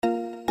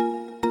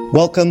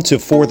Welcome to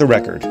For the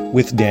Record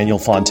with Daniel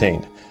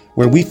Fontaine,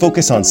 where we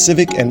focus on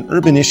civic and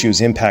urban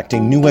issues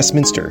impacting New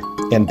Westminster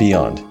and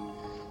beyond.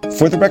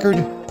 For the Record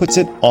puts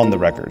it on the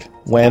record,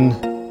 when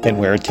and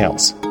where it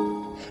counts.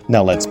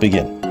 Now let's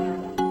begin.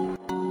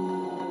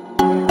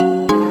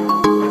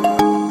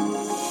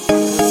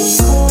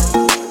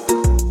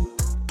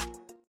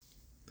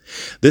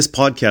 This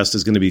podcast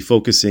is going to be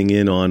focusing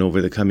in on,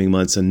 over the coming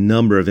months, a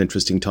number of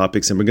interesting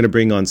topics, and we're going to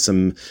bring on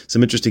some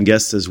interesting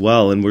guests as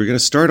well. And we're going to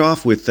start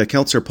off with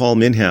Councillor Paul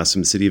Minhas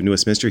from the City of New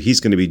Westminster.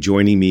 He's going to be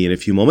joining me in a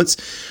few moments.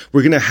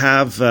 We're going to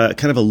have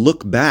kind of a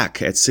look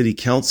back at City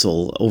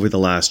Council over the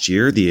last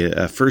year,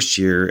 the first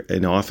year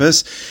in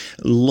office.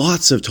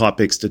 Lots of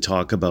topics to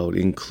talk about,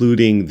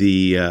 including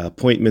the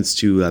appointments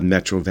to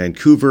Metro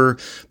Vancouver,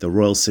 the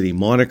Royal City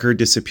moniker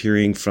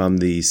disappearing from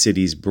the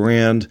city's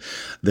brand,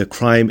 the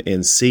Crime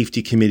and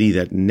Safety Committee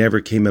that never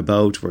came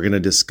about. We're going to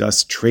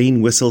discuss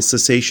train whistle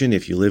cessation.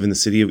 If you live in the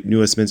City of New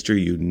Westminster,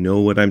 you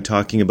know what I'm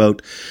talking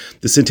about.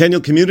 The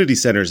Centennial Community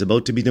Centre is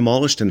about to be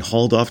demolished and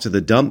hauled off to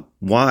the dump.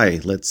 Why?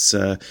 Let's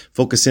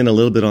focus in a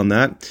little bit on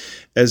that.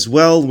 As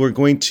well, we're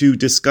going to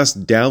discuss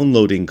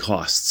downloading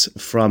costs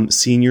from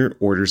senior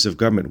orders of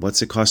government.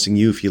 What's it costing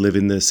you if you live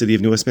in the City of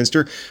New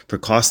Westminster for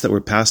costs that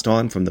were passed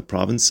on from the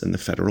province and the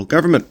federal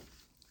government?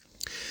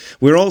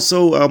 We're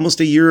also almost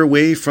a year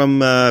away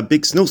from a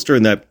big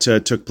snowstorm that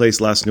took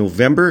place last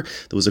November.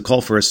 There was a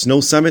call for a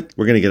snow summit.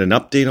 We're going to get an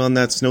update on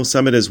that snow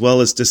summit, as well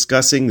as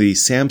discussing the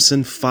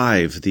Samson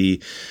 5, the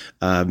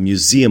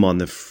museum on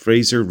the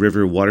Fraser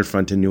River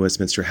waterfront in New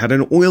Westminster, had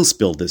an oil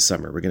spill this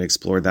summer. We're going to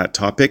explore that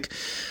topic.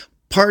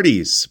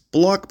 Parties,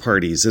 block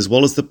parties, as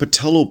well as the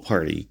Pattullo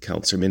party.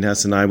 Councillor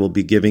Minhas and I will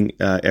be giving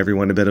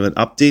everyone a bit of an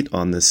update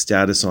on the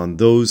status on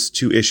those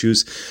two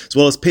issues, as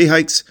well as pay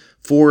hikes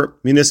for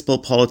municipal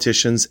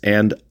politicians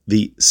and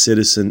the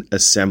Citizen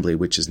Assembly,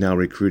 which is now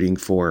recruiting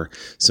for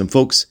some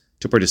folks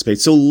to participate.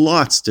 So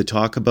lots to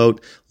talk about,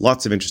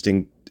 lots of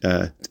interesting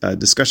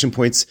discussion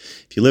points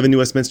if you live in New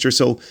Westminster.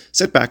 So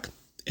sit back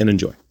and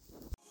enjoy.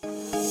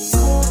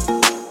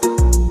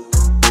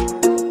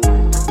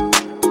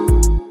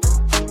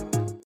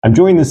 I'm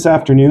joined this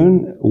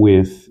afternoon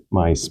with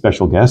my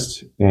special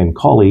guest and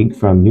colleague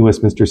from New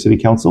Westminster City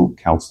Council,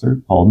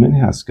 Councillor Paul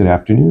Minhas. Good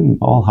afternoon,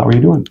 Paul. How are you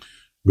doing?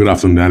 Good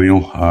afternoon,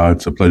 Daniel.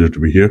 It's a pleasure to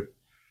be here.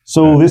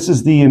 So this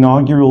is the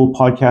inaugural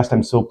podcast.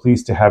 I'm so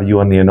pleased to have you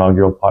on the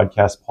inaugural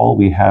podcast, Paul.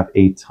 We have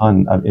a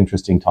ton of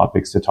interesting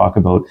topics to talk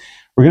about.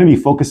 We're going to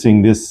be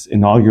focusing this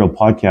inaugural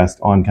podcast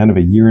on kind of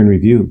a year in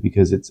review,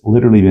 because it's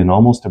literally been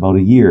almost about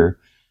a year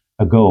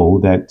ago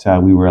that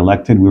we were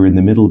elected. We were in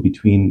the middle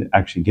between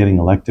actually getting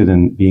elected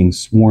and being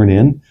sworn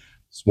in.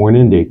 Sworn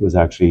in date was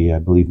actually, I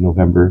believe,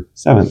 November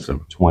 7th,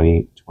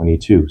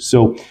 2022.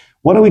 So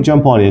why don't we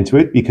jump on into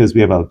it, because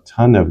we have a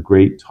ton of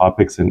great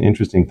topics and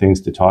interesting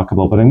things to talk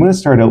about. But I'm going to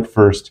start out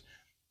first,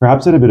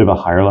 perhaps at a bit of a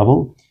higher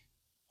level.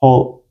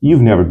 Paul,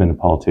 you've never been a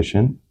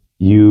politician.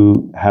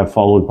 You have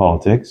followed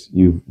politics.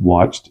 You've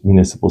watched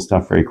municipal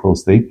stuff very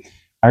closely.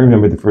 I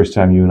remember the first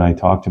time you and I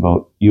talked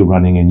about you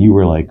running, and you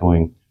were like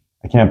going,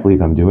 I can't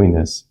believe I'm doing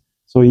this.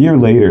 So a year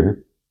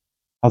later,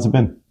 how's it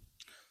been?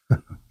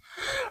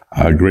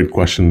 Great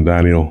question,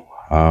 Daniel.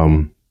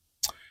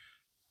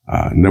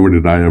 Never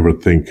did I ever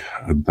think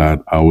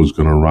that I was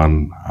going to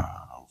run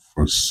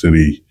for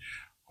city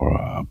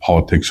or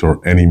politics or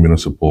any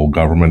municipal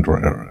government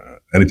or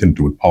anything to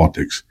do with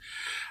politics.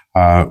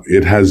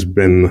 It has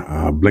been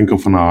a blink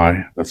of an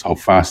eye. That's how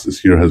fast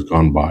this year has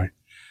gone by.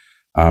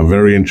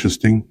 Very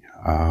interesting,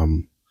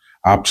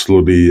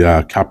 absolutely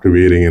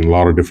captivating in a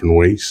lot of different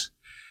ways.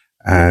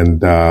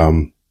 And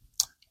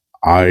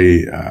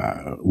I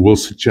will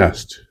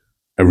suggest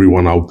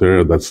everyone out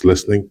there that's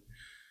listening,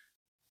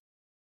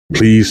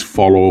 please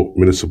follow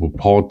municipal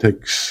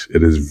politics.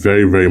 It is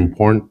very, very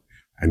important,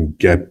 and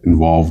get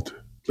involved,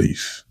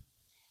 please.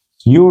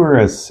 You were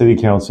a city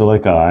councillor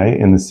like I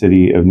in the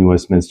City of New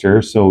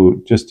Westminster.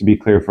 So just to be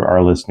clear for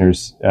our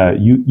listeners,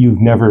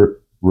 you've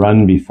never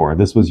run before.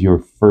 This was your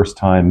first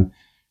time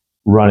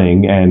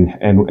running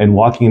and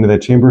walking into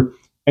that chamber.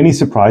 Any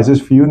surprises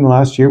for you in the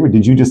last year? Or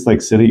did you just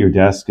like sit at your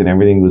desk and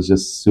everything was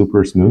just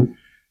super smooth?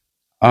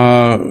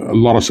 A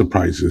lot of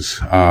surprises,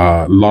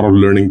 a lot of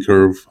learning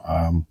curve.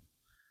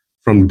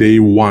 From day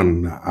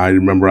one, I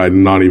remember I did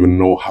not even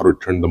know how to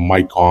turn the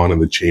mic on in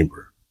the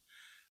chamber.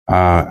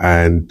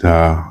 And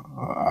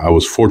I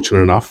was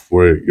fortunate enough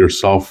where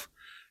yourself,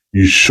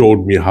 you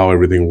showed me how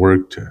everything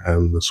worked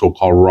and the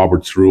so-called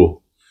Robert's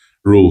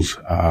rules.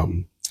 I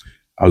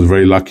was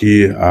very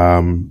lucky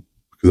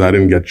because I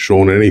didn't get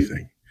shown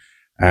anything.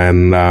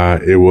 And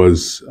it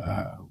was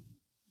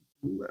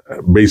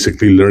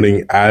basically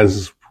learning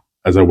as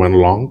I went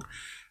along.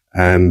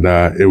 And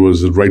it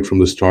was right from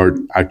the start,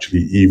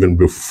 actually, even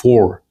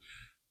before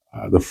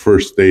the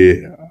first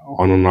day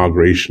on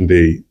inauguration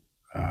day,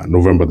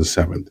 November the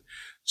 7th.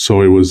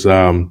 So it was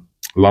a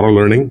lot of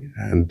learning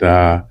and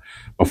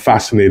but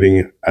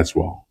fascinating as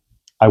well.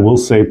 I will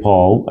say,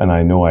 Paul, and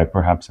I know I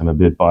perhaps am a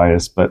bit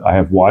biased, but I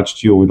have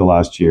watched you over the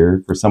last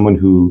year. For someone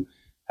who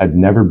had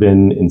never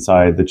been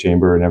inside the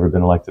chamber or never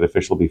been elected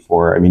official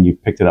before, I mean, you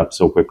picked it up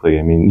so quickly.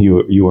 I mean,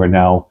 you are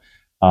now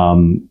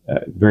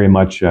very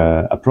much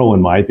a pro,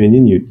 in my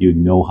opinion. You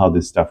know how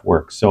this stuff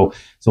works. So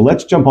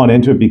let's jump on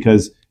into it,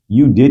 because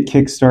you did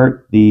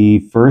kickstart the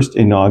first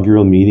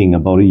inaugural meeting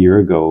about a year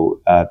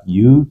ago.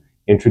 You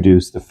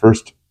introduced the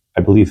first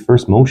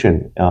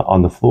motion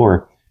on the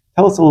floor.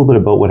 Tell us a little bit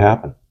about what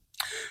happened.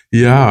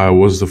 Yeah, I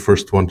was the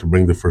first one to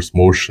bring the first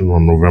motion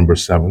on November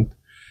 7th,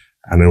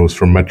 and it was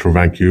from Metro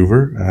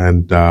Vancouver.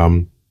 And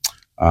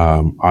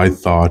I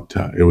thought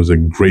it was a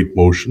great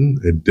motion.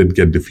 It did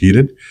get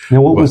defeated.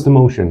 Now, what was the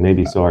motion?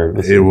 Maybe sorry.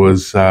 It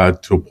was to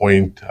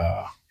appoint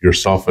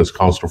yourself as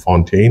Councillor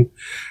Fontaine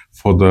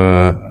for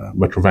the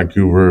Metro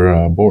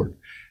Vancouver board.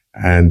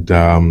 And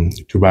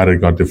too bad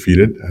it got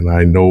defeated. And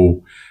I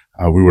know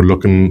we were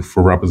looking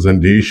for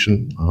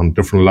representation on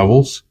different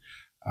levels,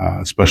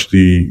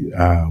 especially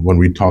when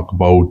we talk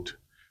about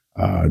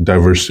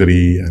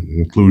diversity and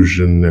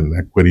inclusion and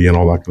equity and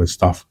all that kind of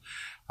stuff.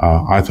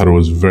 I thought it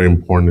was very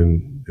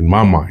important in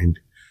my mind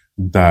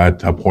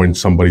that appoint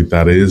somebody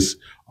that is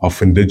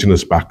of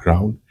Indigenous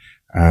background,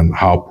 and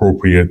how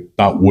appropriate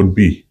that would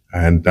be.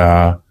 And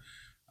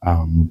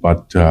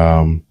but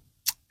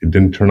it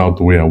didn't turn out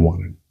the way I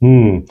wanted.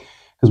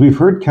 Because we've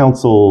heard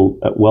council,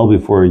 well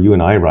before you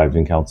and I arrived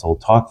in council,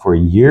 talk for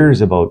years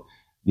about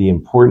the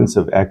importance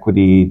of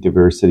equity,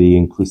 diversity,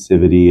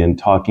 inclusivity, and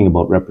talking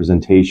about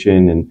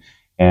representation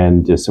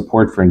and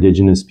support for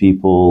Indigenous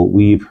people.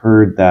 We've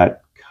heard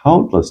that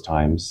countless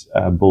times,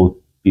 both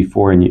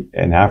before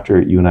and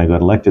after you and I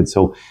got elected.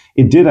 So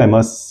it did, I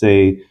must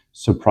say,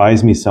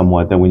 surprise me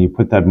somewhat that when you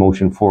put that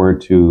motion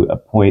forward to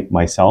appoint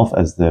myself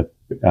as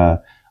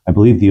I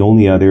believe the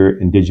only other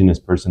Indigenous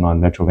person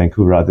on Metro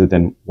Vancouver, other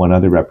than one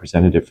other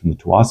representative from the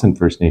Tsawwassen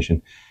First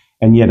Nation.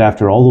 And yet,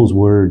 after all those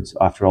words,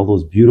 after all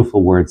those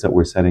beautiful words that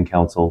were said in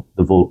council,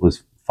 the vote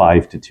was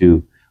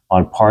 5-2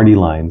 on party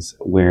lines,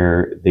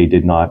 where they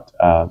did not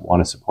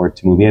want to support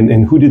to move in.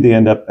 And who did they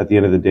end up at the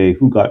end of the day?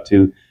 Who got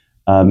to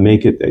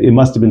make it? It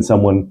must have been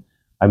someone,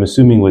 I'm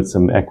assuming, with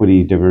some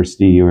equity,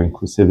 diversity, or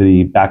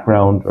inclusivity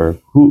background, or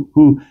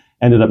who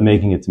ended up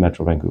making it to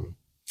Metro Vancouver?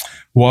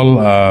 Well,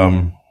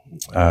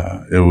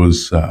 it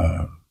was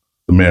the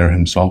mayor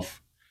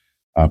himself,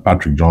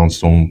 Patrick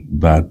Johnstone,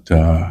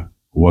 that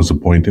was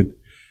appointed.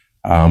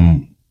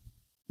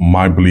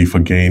 My belief,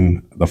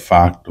 again, the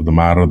fact of the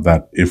matter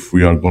that if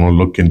we are going to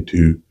look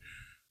into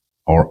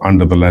or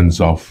under the lens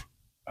of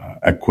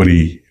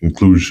equity,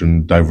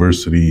 inclusion,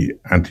 diversity,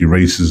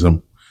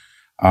 anti-racism,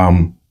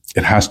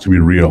 it has to be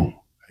real.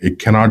 It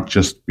cannot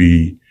just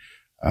be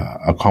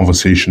a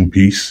conversation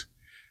piece,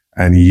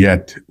 and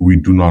yet we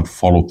do not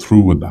follow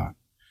through with that.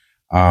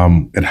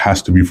 It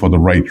has to be for the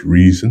right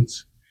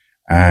reasons.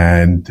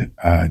 And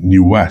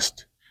New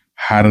West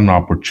had an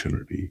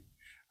opportunity.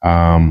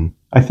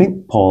 I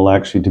think, Paul,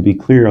 actually, to be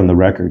clear on the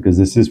record, because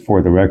this is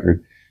for the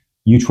record,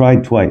 you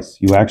tried twice.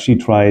 You actually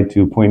tried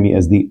to appoint me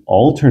as the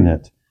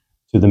alternate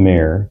to the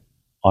mayor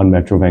on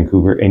Metro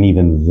Vancouver, and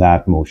even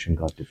that motion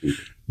got defeated.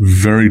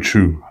 Very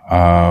true.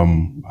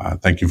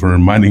 Thank you for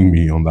reminding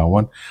me on that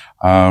one.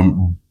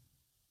 And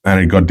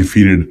it got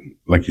defeated,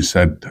 like you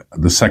said,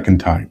 the second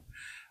time.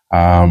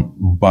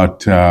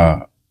 But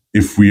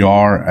if we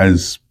are,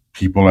 as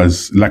people,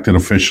 as elected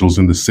officials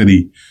in the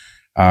city,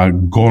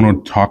 going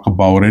to talk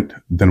about it,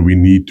 then we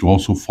need to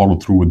also follow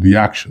through with the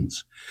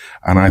actions.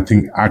 And I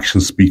think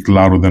actions speak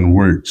louder than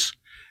words.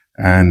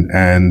 And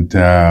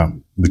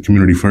the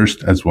community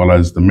first, as well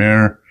as the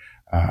mayor,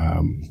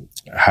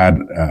 had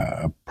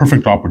a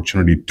perfect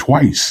opportunity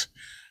twice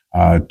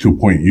to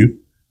appoint you,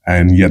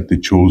 and yet they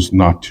chose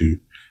not to.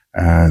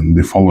 And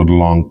they followed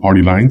along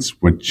party lines,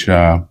 which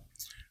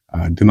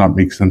did not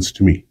make sense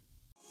to me.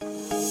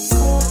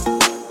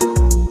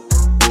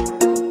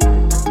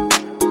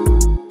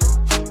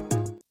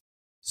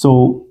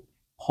 So,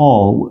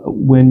 Paul,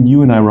 when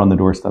you and I were on the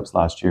doorsteps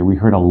last year, we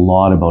heard a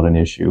lot about an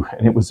issue,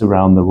 and it was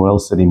around the Royal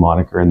City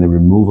moniker and the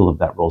removal of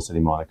that Royal City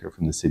moniker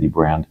from the city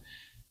brand.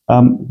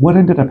 What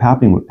ended up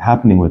happening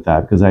with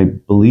that? Because I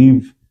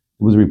believe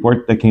it was a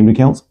report that came to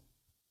council.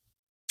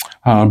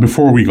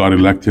 Before we got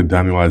elected,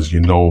 Daniel, as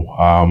you know,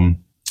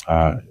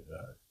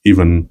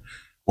 even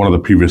one of the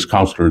previous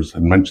councillors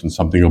had mentioned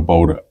something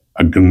about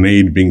a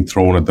grenade being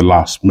thrown at the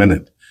last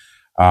minute.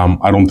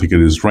 I don't think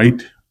it is right.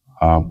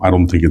 I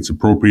don't think it's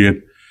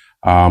appropriate.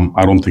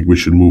 I don't think we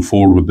should move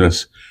forward with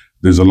this.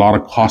 There's a lot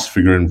of cost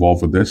figure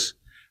involved with this.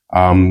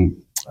 A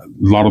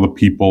lot of the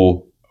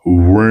people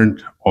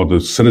weren't, or the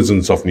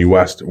citizens of New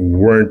West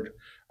weren't,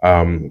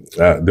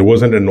 there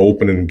wasn't an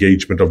open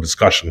engagement of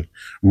discussion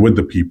with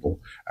the people.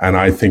 And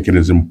I think it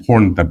is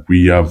important that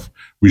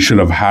we should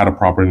have had a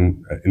proper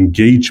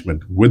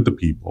engagement with the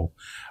people,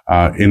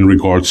 in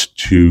regards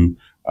to,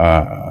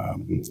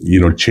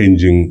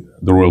 changing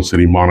the Royal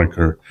City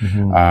moniker.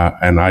 Mm-hmm.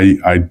 And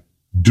I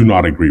do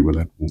not agree with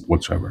it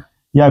whatsoever.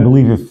 Yeah, I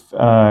believe if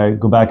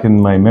go back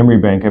in my memory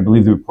bank, I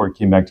believe the report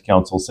came back to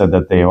council, said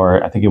that they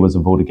are, I think it was a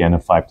vote again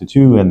of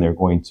 5-2, and they're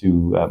going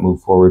to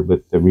move forward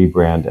with the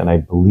rebrand. And I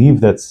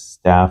believe that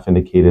staff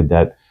indicated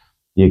that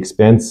the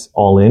expense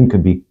all in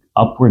could be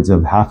upwards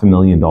of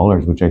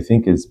 $500,000, which I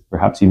think is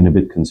perhaps even a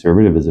bit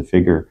conservative as a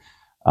figure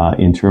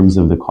in terms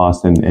of the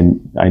cost.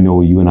 And I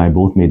know you and I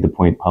both made the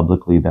point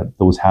publicly that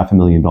those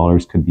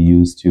 $500,000 could be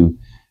used to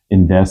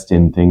invest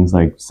in things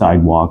like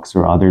sidewalks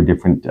or other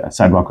different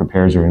sidewalk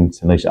repairs or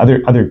installation,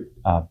 other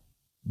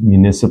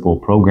municipal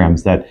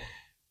programs that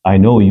I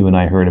know you and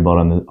I heard about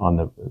on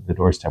the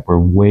doorstep were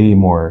way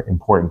more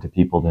important to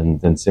people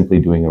than simply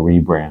doing a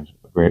rebrand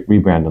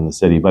on the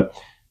city. But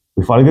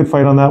we fought a good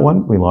fight on that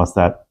one. We lost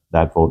that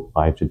vote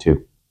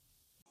 5-2.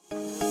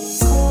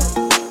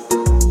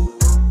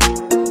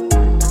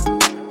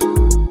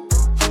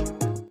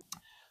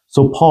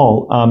 So,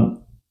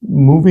 Paul,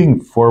 moving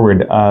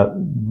forward,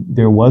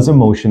 there was a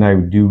motion I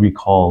do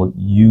recall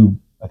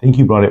I think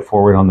you brought it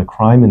forward on the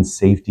Crime and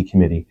Safety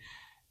Committee.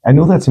 I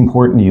know that's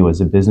important to you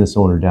as a business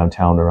owner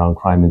downtown around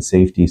crime and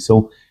safety.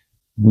 So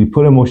we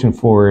put a motion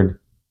forward.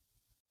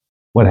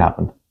 What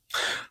happened?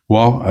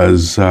 Well,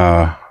 as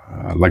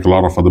like a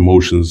lot of other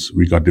motions,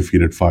 we got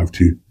defeated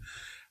 5-2.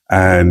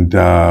 And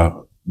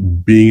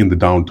being in the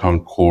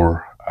downtown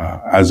core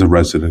as a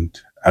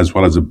resident, as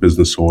well as a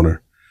business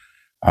owner,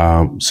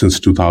 since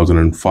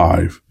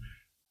 2005,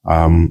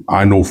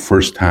 I know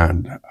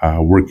firsthand,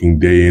 working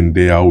day in,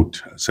 day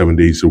out, 7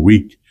 days a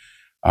week,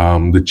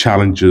 the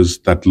challenges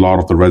that a lot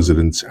of the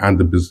residents and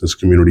the business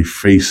community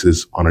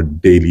faces on a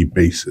daily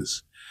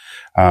basis.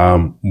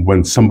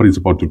 When somebody's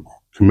about to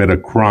commit a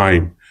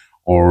crime,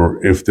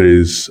 or if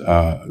there's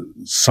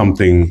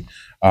something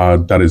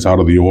that is out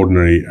of the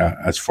ordinary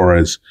as far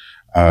as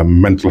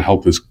mental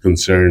health is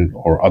concerned,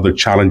 or other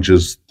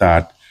challenges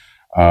that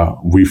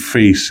we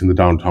face in the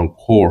downtown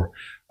core,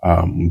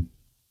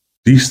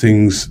 these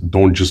things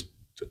don't just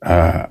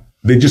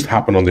they just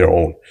happen on their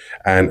own.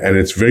 And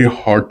it's very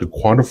hard to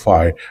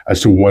quantify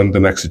as to when the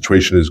next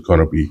situation is going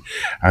to be.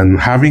 And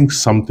having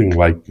something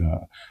like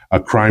a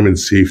crime and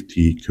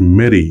safety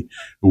committee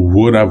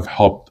would have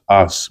helped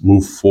us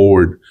move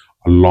forward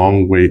a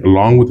long way,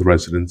 along with the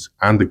residents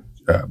and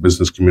the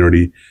business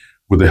community,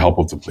 with the help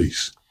of the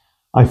police.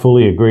 I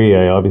fully agree.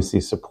 I obviously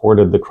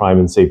supported the Crime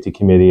and Safety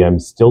Committee. I'm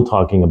still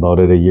talking about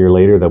it a year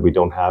later that we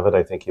don't have it.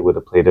 I think it would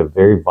have played a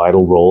very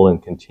vital role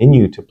and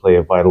continue to play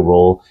a vital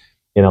role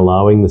in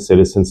allowing the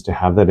citizens to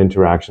have that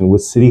interaction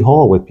with City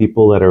Hall, with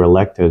people that are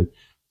elected,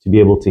 to be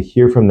able to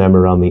hear from them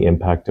around the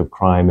impact of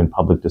crime and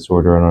public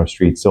disorder on our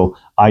streets. So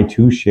I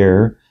too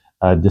share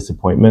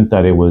disappointment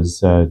that it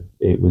was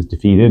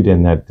defeated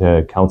and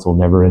that council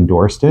never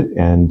endorsed it.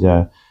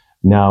 And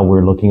now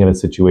we're looking at a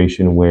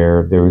situation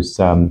where there's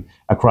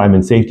a crime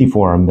and safety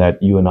forum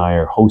that you and I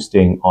are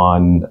hosting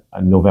on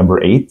November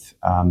 8th.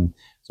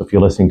 So if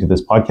you're listening to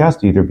this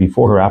podcast, either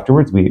before or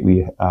afterwards,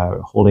 we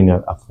are holding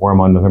a forum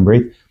on November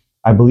 8th.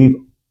 I believe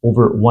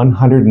over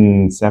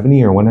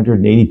 170 or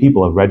 180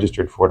 people have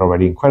registered for it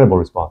already. Incredible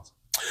response.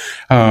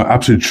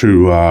 Absolutely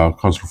true,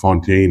 Councillor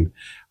Fontaine.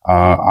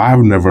 I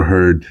have never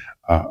heard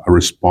a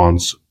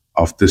response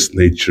of this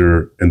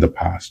nature in the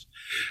past.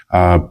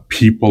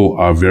 People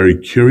are very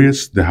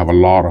curious. They have a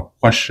lot of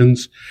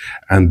questions,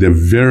 and they're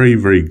very,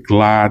 very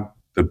glad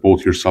that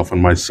both yourself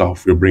and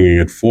myself, we're bringing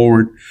it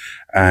forward,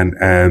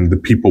 and the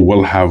people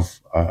will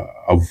have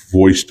a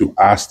voice to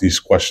ask these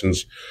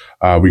questions.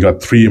 We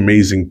got 3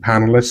 amazing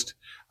panelists.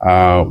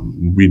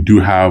 We do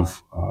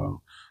have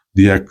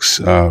the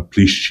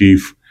ex-police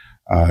chief,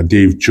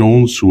 Dave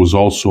Jones, who was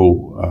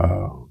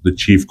also the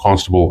chief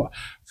constable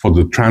for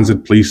the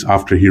transit police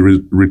after he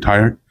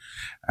retired.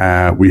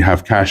 We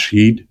have Cash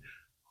Heed,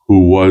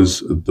 who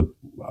was the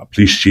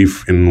police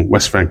chief in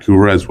West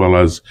Vancouver, as well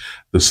as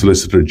the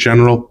Solicitor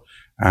General,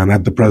 and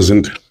at the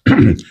present,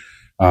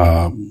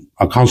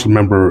 a council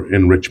member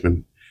in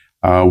Richmond.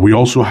 We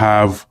also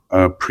have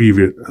a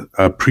previous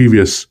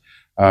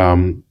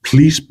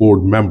police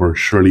board member,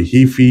 Shirley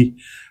Heafy,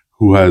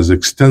 who has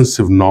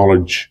extensive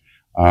knowledge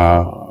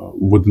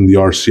within the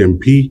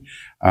RCMP.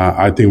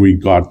 I think we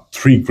got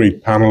 3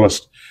 great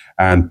panelists,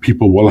 and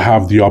people will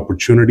have the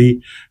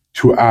opportunity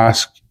to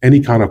ask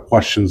any kind of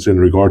questions in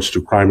regards to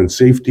crime and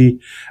safety.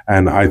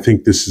 And I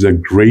think this is a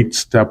great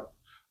step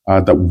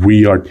that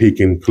we are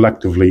taking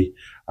collectively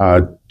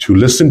to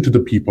listen to the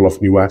people of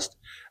New West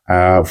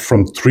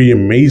from 3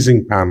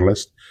 amazing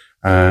panelists.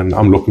 And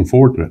I'm looking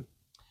forward to it.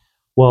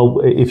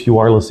 Well, if you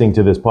are listening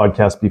to this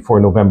podcast before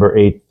November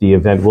 8th, the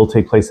event will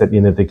take place at the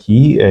Inn at the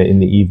Quay in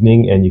the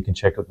evening, and you can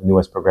check out the New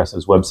West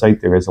Progressives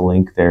website. There is a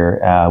link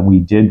there. We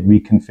did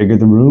reconfigure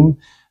the room.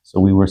 So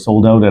we were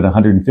sold out at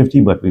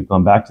 150, but we've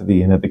gone back to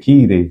the Inn at the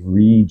Quay. They've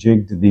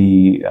rejigged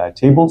the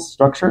tables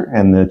structure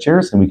and the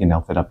chairs, and we can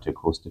now fit up to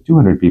close to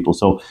 200 people.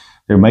 So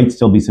there might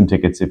still be some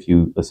tickets if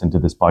you listen to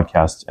this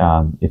podcast,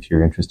 if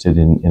you're interested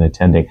in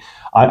attending.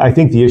 I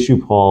think the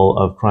issue, Paul,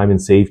 of crime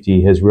and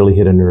safety has really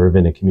hit a nerve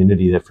in a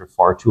community that for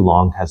far too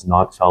long has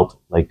not felt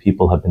like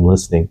people have been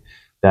listening,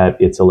 that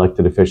its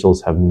elected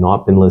officials have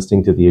not been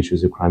listening to the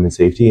issues of crime and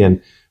safety.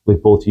 And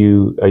with both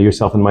you,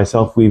 yourself and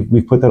myself,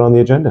 we've put that on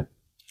the agenda.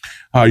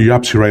 You're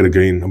absolutely right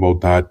again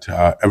about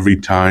that. Every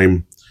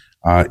time,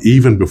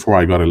 even before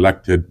I got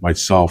elected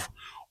myself,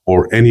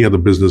 or any other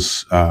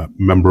business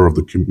member of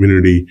the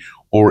community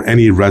or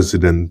any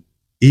resident,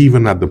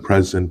 even at the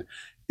present,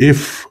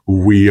 if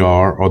we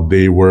are or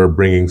they were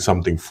bringing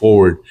something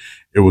forward,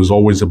 it was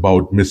always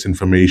about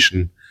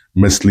misinformation,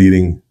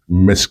 misleading,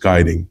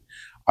 misguiding.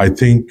 I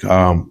think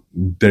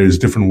there's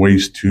different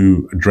ways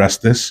to address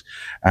this.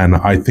 And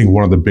I think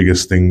one of the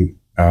biggest thing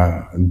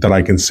that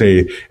I can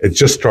say, it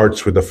just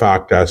starts with the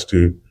fact as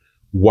to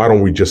why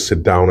don't we just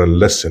sit down and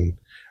listen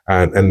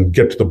and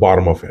get to the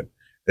bottom of it.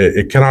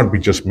 It cannot be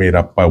just made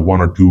up by 1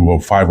 or 2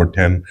 or 5 or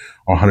 10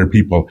 or 100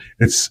 people.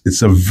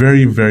 It's a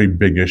very, very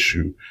big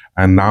issue.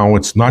 And now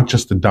it's not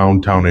just a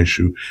downtown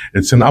issue.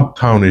 It's an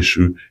uptown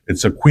issue.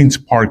 It's a Queen's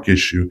Park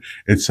issue.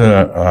 It's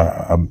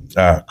a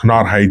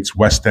Connaught Heights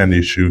West End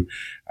issue.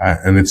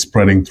 And it's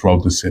spreading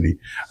throughout the city.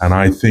 And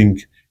I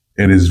think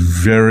it is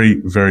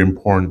very, very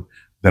important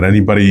that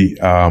anybody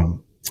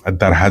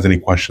that has any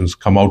questions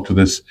come out to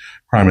this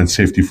Crime and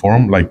Safety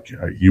Forum. Like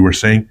you were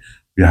saying,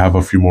 we have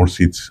a few more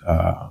seats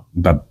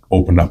that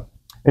opened up.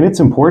 And it's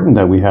important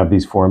that we have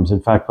these forums.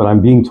 In fact, but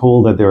I'm being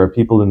told that there are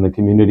people in the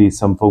community,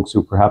 some folks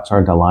who perhaps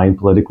aren't aligned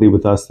politically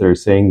with us, that are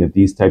saying that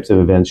these types of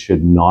events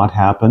should not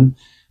happen,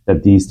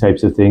 that these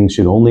types of things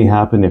should only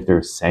happen if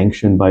they're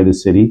sanctioned by the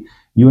city.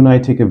 You and I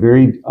take a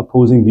very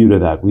opposing view to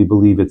that. We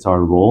believe it's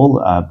our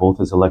role, both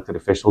as elected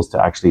officials,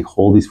 to actually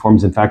hold these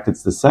forums. In fact,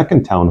 it's the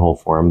second town hall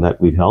forum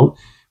that we've held.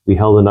 We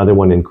held another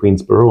one in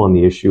Queensborough on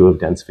the issue of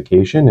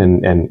densification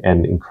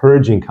and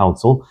encouraging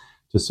council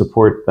to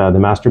support the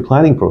master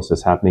planning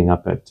process happening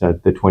up at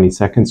the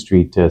 22nd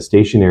Street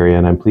station area.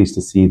 And I'm pleased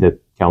to see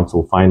that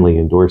council finally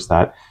endorsed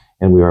that,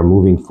 and we are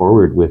moving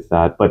forward with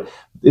that. But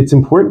it's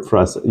important for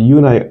us. You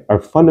and I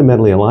are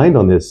fundamentally aligned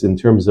on this in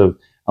terms of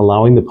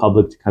allowing the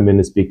public to come in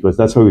and speak to us.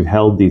 That's why we've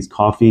held these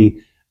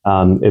coffee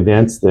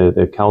events,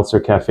 the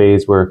councillor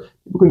cafes, where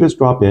people can just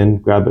drop in,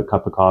 grab a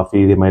cup of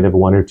coffee. They might have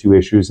 1 or 2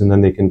 issues, and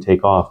then they can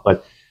take off.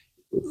 But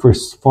for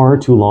far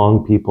too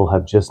long, people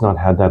have just not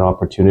had that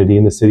opportunity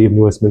in the city of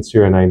New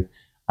Westminster. And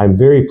I'm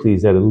very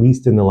pleased that at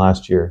least in the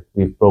last year,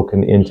 we've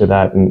broken into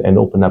that and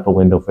opened up a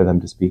window for them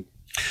to speak.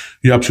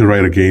 You're absolutely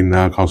right again,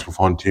 Councillor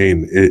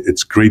Fontaine.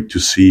 It's great to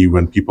see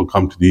when people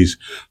come to these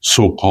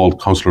so-called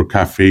councillor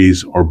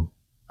cafes or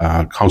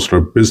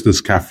councillor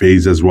business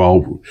cafes as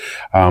well,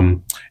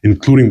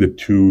 including the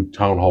 2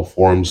 town hall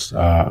forums,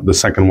 the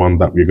second one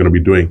that we're going to be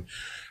doing.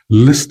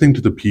 Listening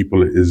to the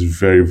people is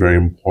very, very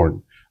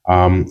important.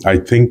 I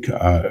think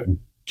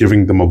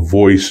giving them a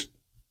voice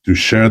to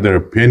share their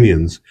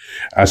opinions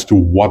as to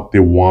what they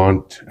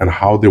want and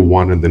how they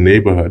want in the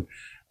neighborhood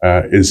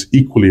is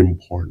equally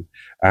important.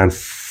 And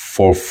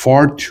for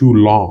far too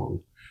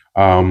long,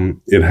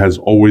 it has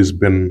always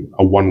been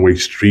a one-way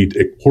street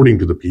according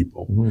to the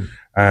people. Mm-hmm.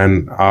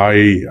 And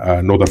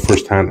I know that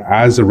firsthand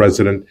as a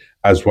resident,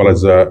 as well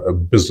as a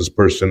business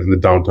person in the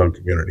downtown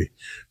community.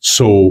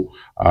 So,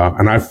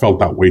 and I felt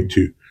that way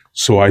too.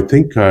 So I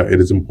think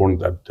it is important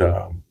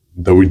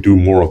that we do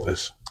more of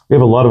this. We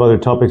have a lot of other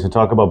topics to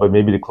talk about, but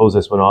maybe to close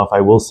this one off, I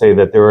will say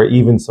that there are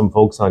even some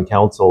folks on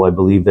council, I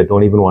believe, that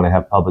don't even want to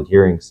have public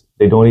hearings.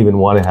 They don't even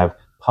want to have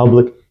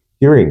public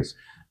hearings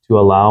to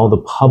allow the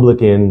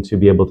public in to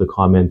be able to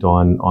comment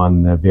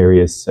on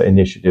various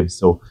initiatives.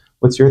 So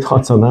what's your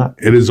thoughts on that?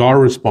 It is our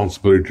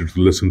responsibility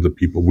to listen to the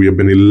people. We have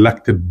been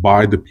elected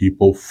by the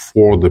people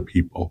for the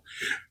people.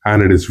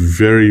 And it is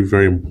very,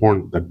 very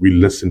important that we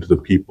listen to the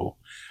people.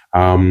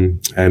 You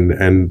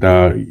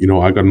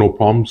know, I got no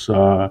problems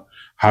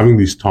having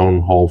these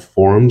town hall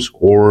forums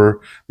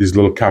or these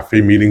little cafe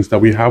meetings that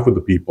we have with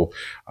the people.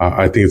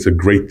 I think it's a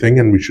great thing,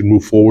 and we should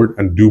move forward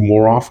and do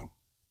more often.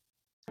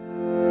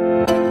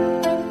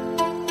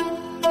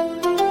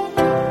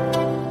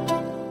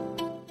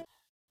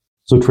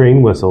 So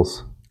train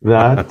whistles,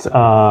 that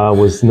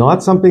was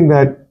not something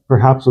that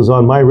perhaps was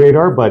on my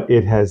radar, but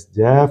it has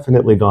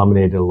definitely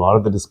dominated a lot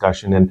of the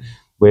discussion. And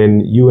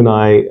when you and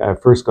I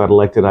first got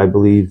elected, I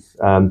believe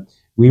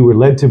we were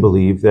led to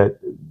believe that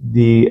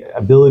the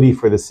ability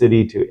for the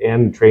city to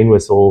end train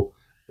whistle,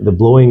 the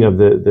blowing of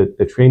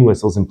the train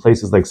whistles in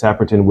places like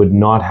Sapperton would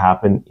not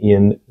happen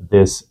in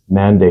this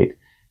mandate.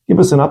 Give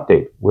us an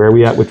update. Where are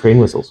we at with train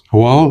whistles?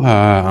 Well,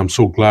 I'm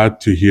so glad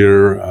to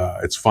hear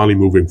it's finally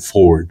moving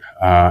forward.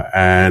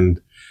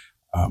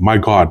 My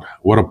God,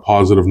 what a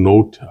positive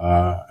note.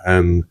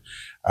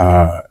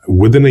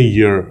 Within a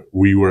year,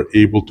 we were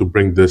able to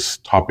bring this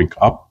topic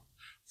up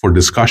for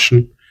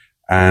discussion.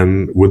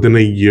 And within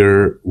a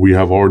year, we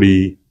have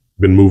already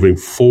been moving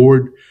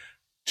forward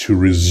to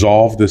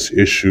resolve this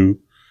issue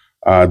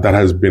that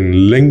has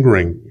been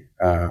lingering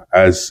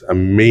as a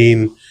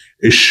main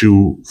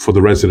issue for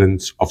the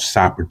residents of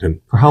Sapperton.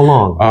 For how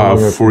long?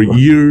 For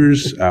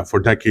years, for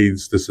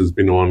decades, this has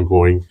been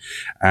ongoing.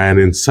 And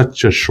in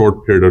such a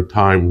short period of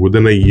time,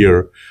 within a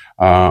year,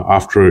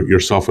 after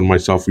yourself and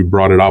myself, we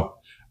brought it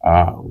up,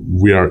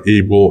 we are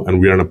able and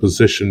we are in a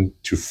position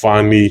to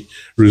finally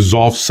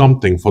resolve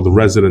something for the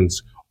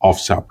residents of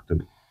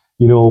Sapperton.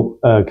 You know,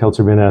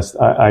 Councillor Minhas,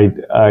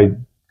 I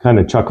kind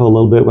of chuckle a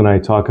little bit when I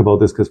talk about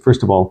this because,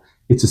 first of all,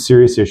 It's a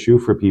serious issue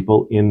for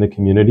people in the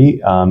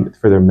community,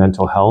 for their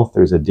mental health.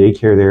 There's a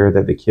daycare there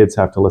that the kids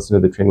have to listen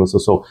to the train whistle.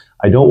 So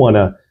I don't want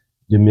to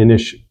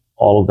diminish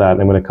all of that.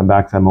 I'm going to come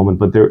back to that moment,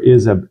 but there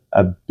is a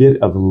bit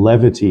of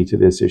levity to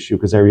this issue,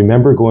 because I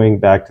remember going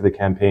back to the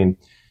campaign.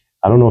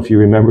 I don't know if you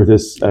remember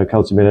this,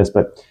 Councillor Minhas,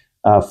 but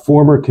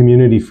former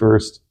Community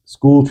First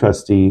school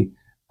trustee,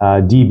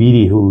 Dee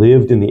Beattie, who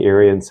lived in the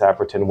area in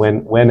Saperton,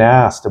 when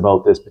asked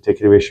about this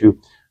particular issue,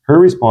 her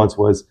response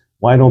was,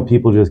 why don't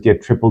people just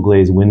get triple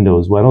glazed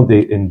windows? Why don't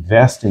they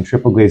invest in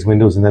triple glazed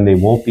windows, and then they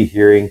won't be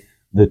hearing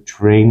the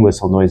train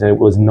whistle noise? And it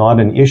was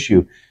not an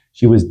issue.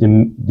 She was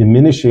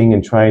diminishing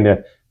and trying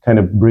to kind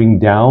of bring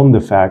down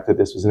the fact that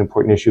this was an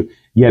important issue.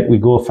 Yet we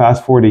go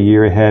fast forward a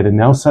year ahead, and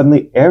now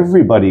suddenly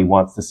everybody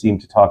wants to seem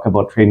to talk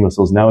about train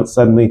whistles. Now it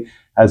suddenly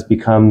has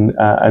become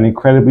an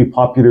incredibly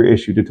popular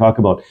issue to talk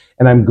about.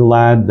 And I'm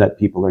glad that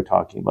people are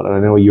talking about it. I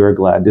know you're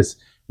glad.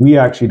 We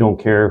actually don't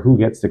care who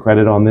gets the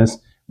credit on this.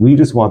 We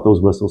just want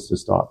those whistles to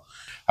stop.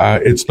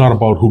 It's not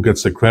about who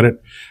gets the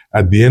credit.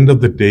 At the end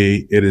of the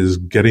day, it is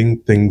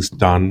getting things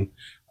done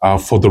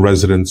for the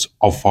residents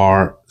of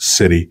our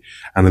city.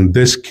 And in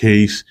this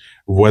case,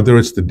 whether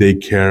it's the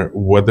daycare,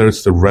 whether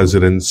it's the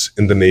residents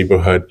in the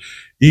neighborhood,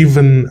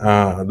 even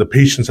the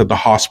patients at the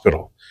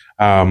hospital,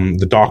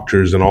 the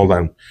doctors and all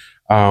that,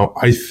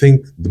 I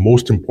think the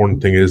most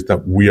important thing is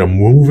that we are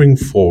moving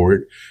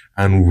forward,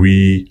 and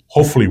we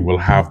hopefully will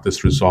have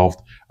this resolved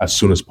as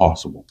soon as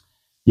possible.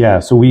 Yeah,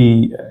 so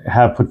we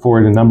have put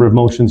forward a number of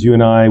motions, you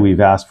and I. We've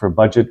asked for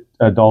budget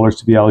dollars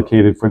to be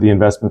allocated for the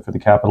investment, for the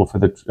capital, for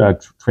the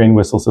train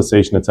whistle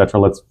cessation, et cetera.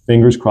 Let's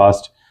fingers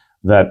crossed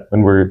that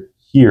when we're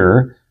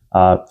here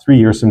 3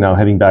 years from now,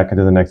 heading back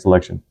into the next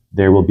election,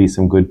 there will be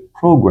some good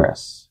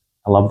progress.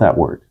 I love that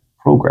word,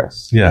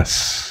 progress.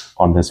 Yes.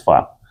 On this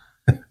file.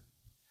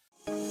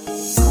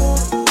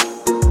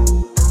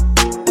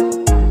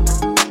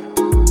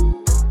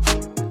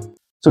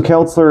 So,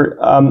 Councillor,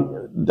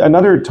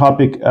 another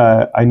topic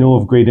I know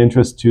of great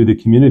interest to the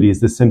community is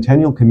the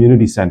Centennial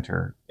Community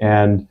Centre,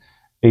 and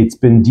it's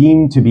been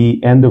deemed to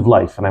be end of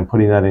life, and I'm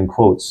putting that in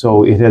quotes.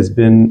 So it has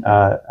been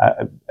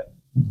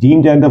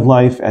deemed end of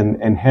life,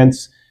 and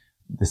hence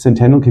the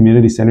Centennial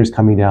Community Centre is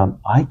coming down.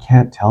 I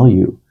can't tell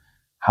you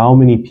how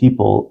many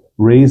people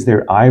raise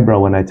their eyebrow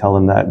when I tell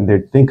them that, and they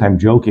think I'm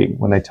joking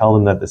when I tell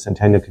them that the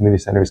Centennial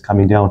Community Centre is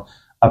coming down.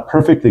 A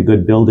perfectly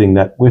good building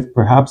that, with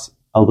perhaps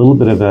a little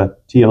bit of a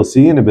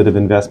TLC and a bit of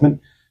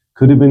investment,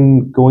 could have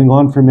been going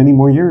on for many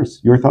more years.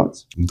 Your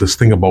thoughts? This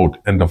thing about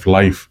end of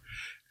life,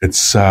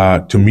 it's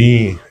to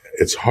me,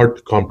 it's hard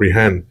to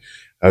comprehend.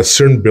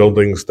 Certain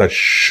buildings that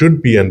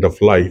should be end of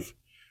life,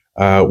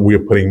 we are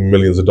putting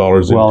millions of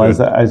dollars into. Well,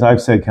 as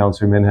I've said,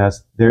 Councillor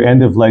Minhas, they're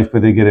end of life,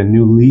 but they get a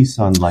new lease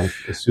on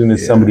life as soon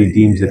as somebody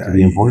deems it to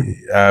be important.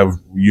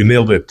 You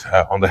nailed it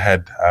on the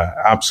head.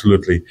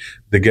 Absolutely.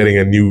 They're getting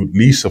a new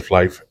lease of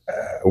life,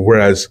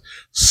 whereas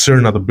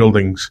certain other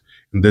buildings,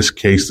 in this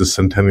case, the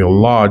Centennial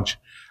Lodge,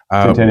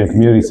 Centennial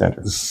Community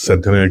Center.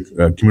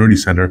 Centennial Community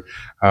Center.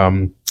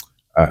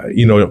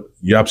 You're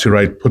absolutely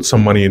right. Put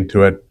some money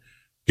into it,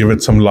 give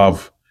it some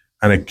love,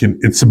 and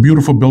it's a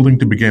beautiful building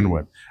to begin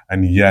with,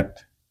 and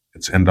yet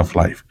it's end of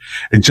life.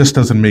 It just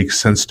doesn't make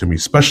sense to me,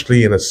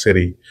 especially in a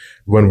city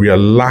when we are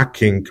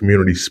lacking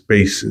community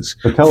spaces.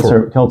 But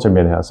Councillor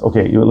Minhas,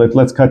 okay,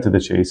 let's cut to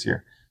the chase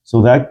here.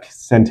 So that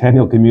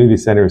Centennial Community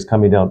Center is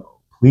coming down.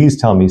 Please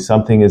tell me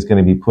something is going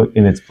to be put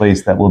in its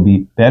place that will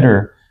be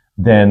better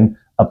than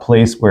a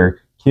place where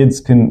kids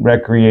can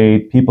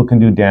recreate, people can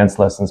do dance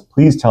lessons.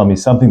 Please tell me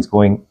something's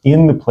going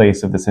in the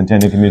place of the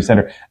Centennial Community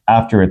Center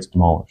after it's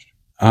demolished.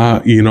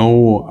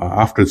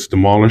 After it's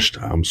demolished,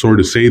 I'm sorry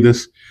to say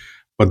this,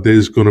 but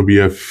there's going to be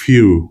a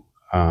few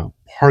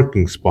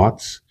parking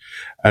spots,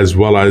 as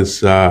well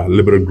as a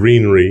little bit of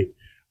greenery,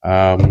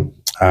 and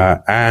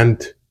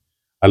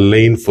a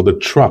lane for the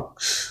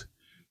trucks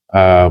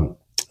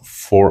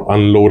for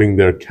unloading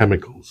their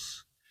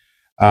chemicals.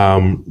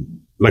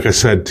 Like I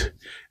said,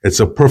 it's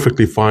a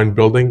perfectly fine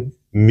building,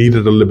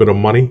 needed a little bit of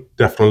money,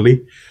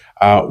 definitely.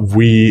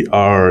 We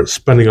are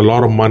spending a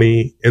lot of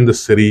money in the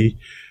city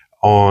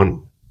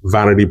on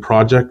vanity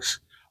projects,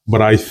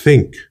 but I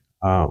think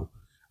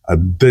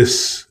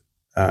this,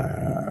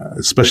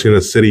 especially in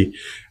a city,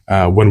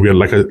 when we are,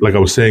 like I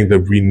was saying,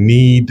 that we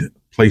need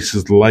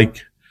places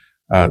like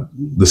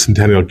the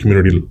Centennial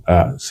Community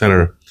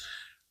Center.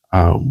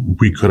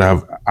 We could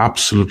have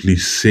absolutely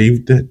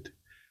saved it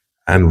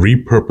and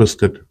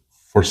repurposed it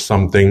for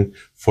something,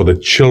 for the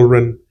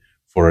children,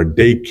 for a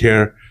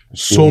daycare,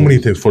 so many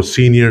things, for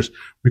seniors.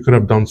 We could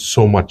have done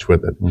so much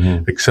with it,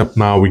 except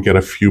now we get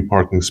a few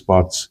parking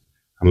spots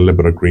and a little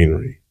bit of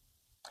greenery.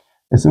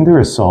 Isn't there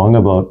a song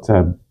about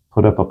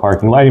put up a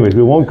parking lot? Anyways,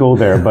 we won't go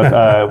there, but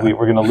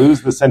we're going to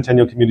lose the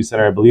Centennial Community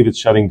Center. I believe it's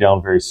shutting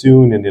down very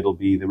soon, and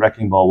the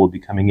wrecking ball will be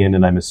coming in,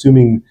 and I'm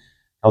assuming,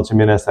 Councillor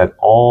Minhas, that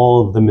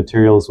all of the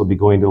materials will be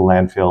going to the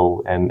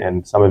landfill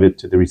and some of it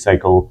to the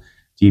recycle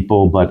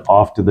depot, but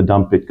off to the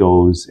dump it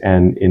goes,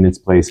 and in its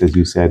place, as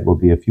you said, will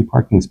be a few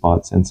parking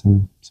spots and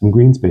some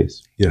green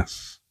space.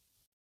 Yes.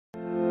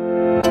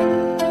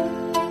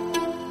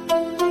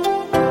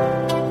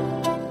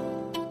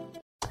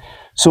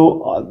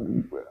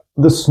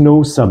 The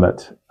snow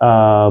summit.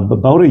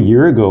 About a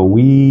year ago,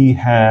 we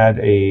had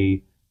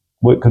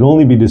what could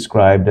only be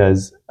described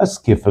as a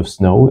skiff of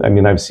snow. I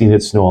mean, I've seen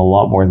it snow a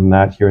lot more than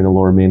that here in the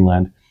Lower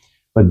Mainland,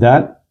 but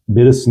that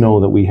bit of snow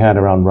that we had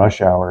around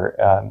rush hour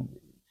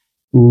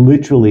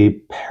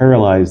literally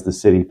paralyzed the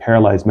city,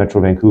 paralyzed Metro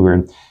Vancouver.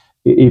 And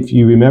if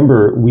you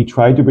remember, we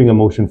tried to bring a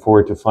motion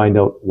forward to find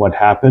out what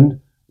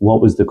happened,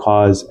 what was the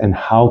cause, and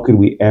how could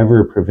we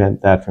ever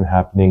prevent that from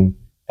happening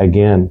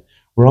again.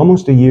 We're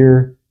almost a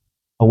year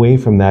away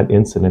from that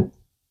incident.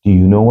 Do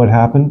you know what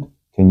happened?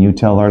 Can you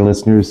tell our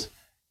listeners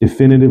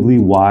definitively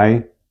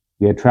why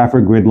we had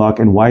traffic gridlock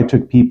and why it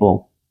took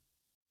people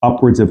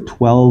upwards of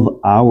 12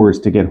 hours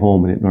to get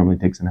home and it normally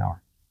takes an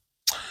hour?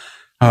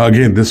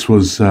 Again, this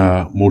was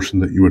a motion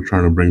that you were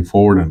trying to bring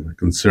forward and a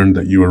concern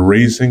that you were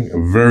raising, a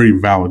very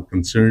valid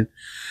concern.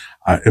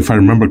 If I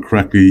remember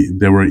correctly,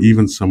 there were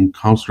even some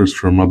councillors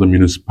from other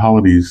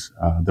municipalities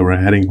that were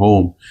heading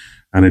home,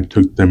 and it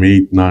took them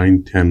 8,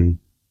 9, 10,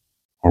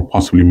 or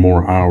possibly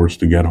more hours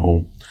to get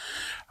home.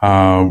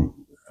 When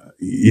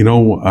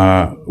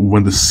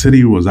the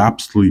city was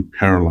absolutely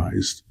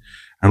paralyzed,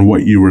 and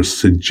what you were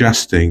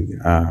suggesting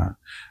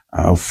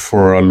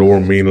for a Lower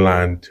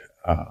Mainland,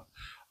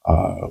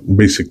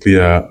 basically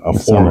a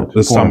forum,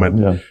 the summit,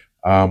 yeah.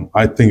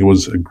 I think it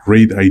was a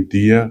great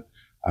idea.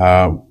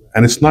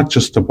 And it's not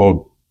just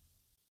about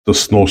the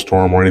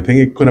snowstorm or anything.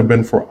 It could have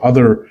been for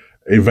other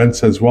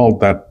events as well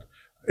that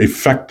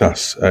affect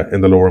us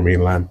in the Lower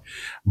Mainland.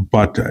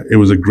 But it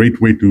was a great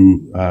way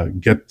to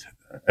get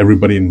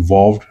everybody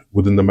involved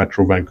within the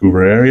Metro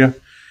Vancouver area.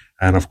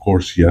 And of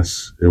course,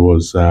 yes, it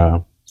was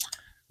Tell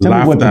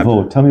me what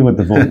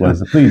the vote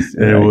was, please.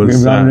 It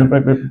was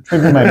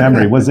trigger my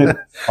memory. Was it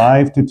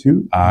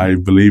 5-2? I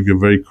believe you're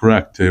very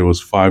correct. It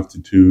was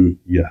 5-2,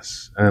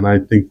 yes. And I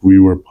think we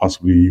were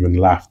possibly even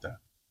laughed at.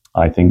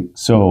 I think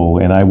so.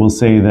 And I will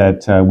say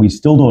that we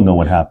still don't know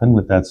what happened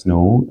with that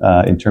snow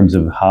in terms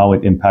of how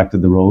it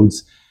impacted the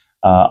roads.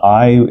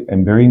 I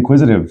am very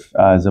inquisitive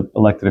as an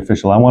elected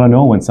official. I want to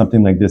know when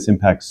something like this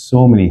impacts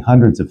so many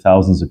hundreds of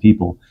thousands of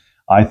people.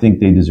 I think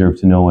they deserve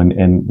to know.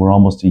 And we're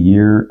almost a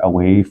year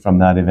away from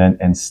that event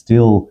and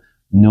still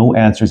no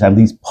answers, at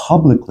least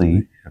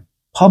publicly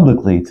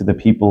to the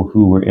people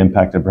who were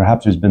impacted.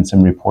 Perhaps there's been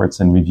some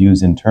reports and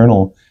reviews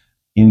internal,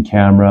 in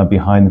camera,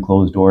 behind the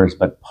closed doors,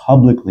 but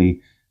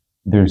publicly,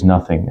 there's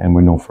nothing, and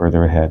we're no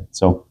further ahead.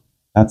 So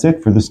that's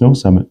it for the Snow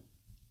Summit.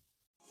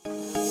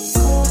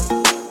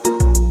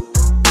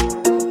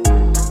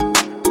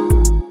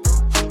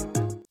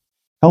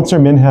 Councillor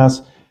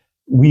Minhas,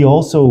 we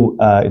also,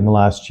 in the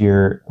last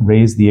year,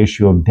 raised the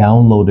issue of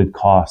downloaded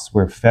costs,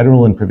 where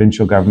federal and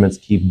provincial governments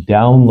keep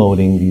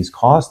downloading these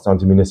costs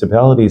onto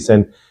municipalities.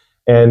 And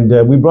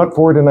we brought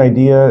forward an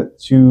idea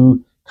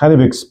to kind of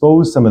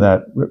expose some of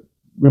that.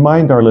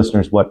 Remind our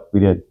listeners what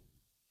we did.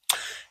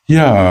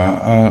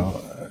 Yeah,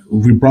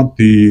 we brought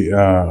the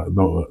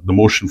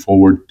motion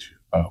forward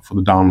for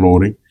the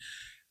downloading,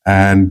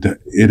 and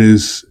it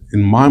is,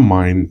 in my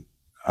mind,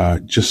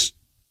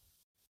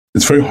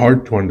 it's very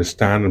hard to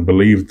understand and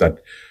believe that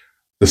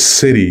the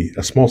city,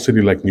 a small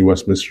city like New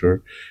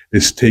Westminster,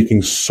 is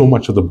taking so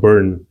much of the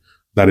burden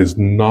that is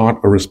not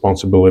a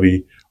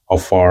responsibility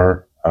of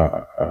our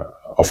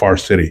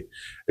city.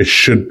 It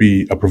should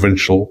be a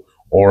provincial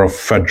or a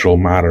federal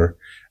matter,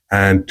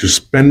 and to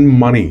spend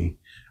money,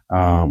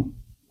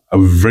 a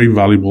very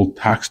valuable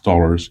tax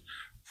dollars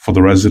for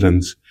the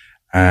residents,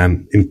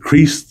 and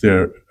increase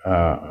their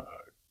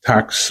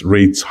tax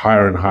rates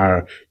higher and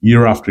higher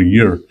year after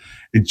year.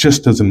 It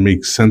just doesn't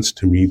make sense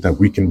to me that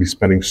we can be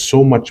spending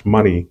so much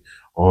money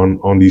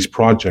on these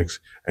projects,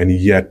 and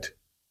yet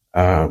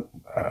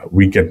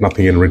we get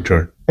nothing in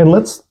return. And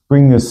let's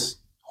bring this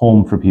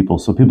home for people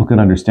so people can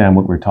understand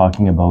what we're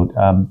talking about,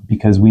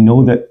 because we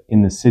know that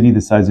in the city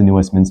the size of New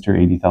Westminster,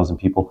 80,000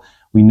 people,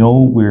 we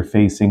know we're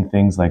facing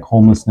things like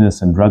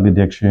homelessness and drug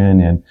addiction,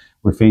 and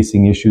we're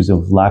facing issues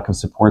of lack of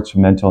supports for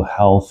mental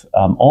health.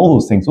 All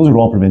those things, those are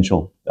all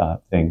provincial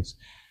things.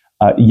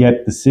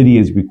 Yet the city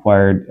is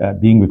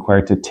being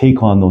required to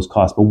take on those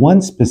costs. But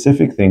one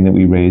specific thing that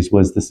we raised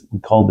was this, we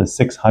called the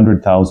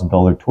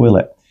 $600,000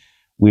 toilet,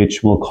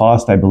 which will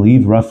cost, I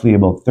believe, roughly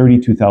about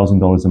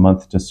 $32,000 a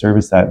month to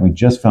service that. And we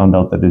just found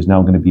out that there's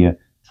now going to be a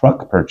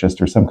truck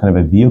purchased or some kind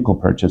of a vehicle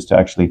purchased to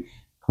actually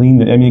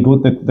clean it. I mean,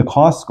 the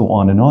costs go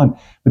on and on.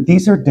 But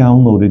these are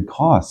downloaded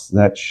costs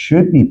that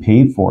should be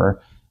paid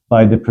for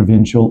by the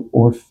provincial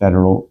or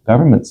federal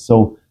governments.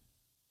 So,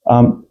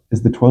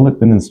 has the toilet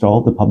been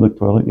installed, the public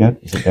toilet yet?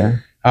 Is it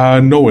there?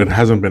 No, it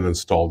hasn't been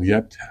installed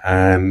yet.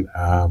 And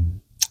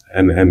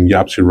you're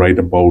absolutely right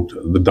about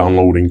the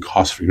downloading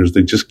cost figures.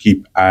 They just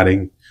keep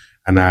adding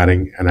and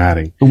adding and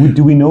adding. But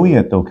do we know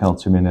yet, though,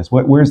 Councillor Minhas?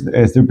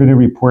 Has there been a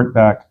report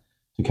back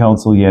to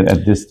council yet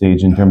at this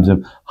stage in terms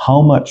of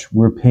how much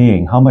we're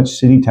paying, how much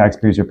city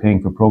taxpayers are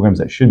paying for programs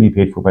that should be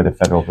paid for by the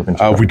federal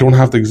provincial? We don't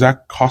have the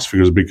exact cost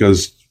figures,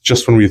 because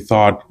just when we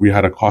thought we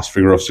had a cost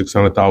figure of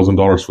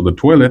 $600,000 for the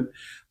toilet,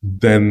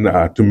 Then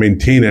to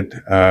maintain it,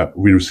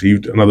 we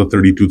received another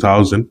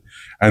 $32,000,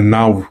 and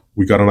now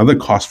we got another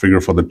cost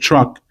figure for the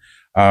truck.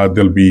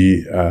 There'll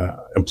be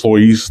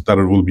employees that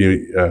will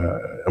be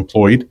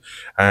employed,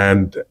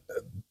 and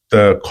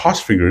the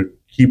cost figure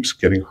keeps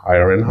getting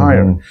higher and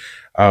higher.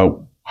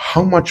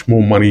 How much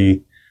more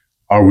money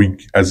are we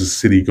as a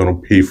city going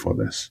to pay for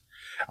this?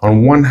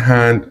 On one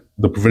hand,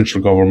 the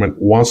provincial government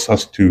wants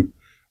us to,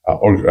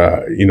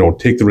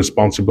 take the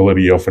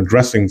responsibility of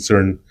addressing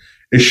certain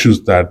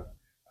issues that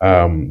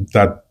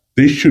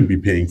they should be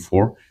paying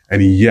for,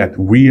 and yet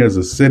we as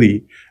a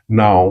city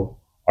now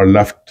are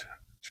left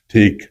to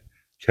take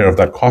care of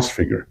that cost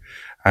figure.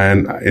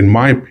 And in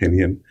my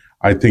opinion,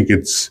 I think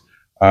it's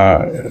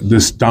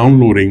this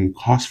downloading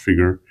cost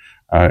figure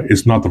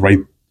is not the right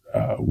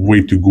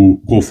way to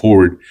go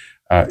forward.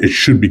 It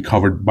should be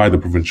covered by the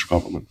provincial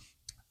government.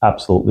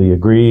 Absolutely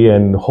agree.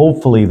 And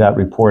hopefully that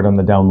report on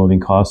the downloading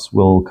costs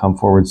will come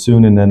forward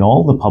soon. And then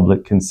all the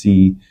public can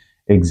see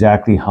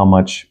exactly how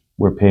much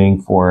we're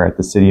paying for at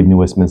the City of New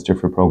Westminster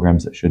for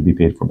programs that should be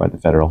paid for by the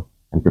federal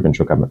and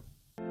provincial government.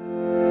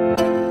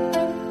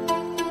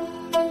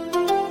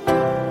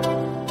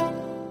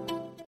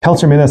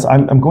 Councillor Minhas,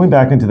 I'm going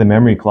back into the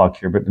memory clock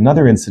here, but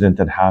another incident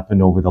that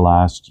happened over the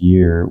last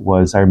year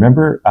was, I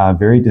remember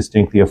very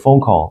distinctly a phone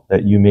call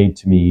that you made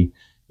to me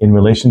in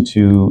relation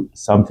to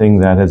something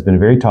that has been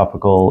very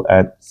topical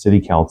at City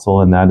Council,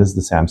 and that is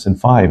the Samson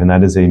 5. And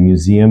that is a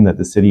museum that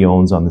the city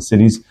owns on the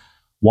city's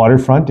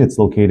waterfront. It's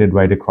located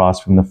right across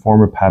from the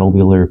former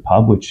Pattullo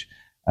pub, which,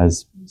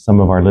 as some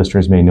of our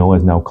listeners may know,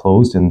 is now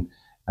closed and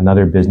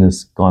another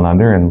business gone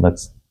under. And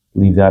let's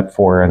leave that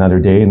for another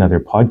day, another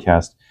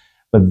podcast.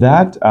 But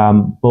that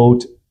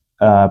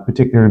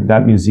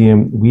that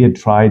museum, we had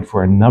tried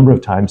for a number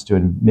of times to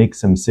make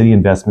some city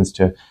investments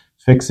to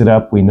fix it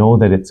up. We know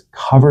that it's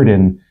covered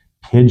in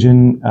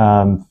pigeon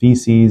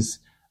feces.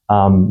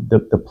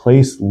 The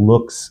place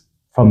looks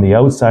from the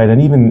outside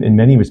and even in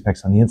many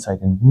respects on the inside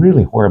in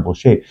really horrible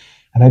shape.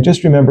 And I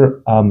just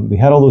remember we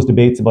had all those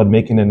debates about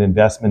making an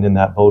investment in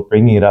that boat,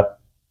 bringing it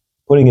up,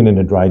 putting it in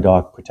a dry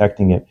dock,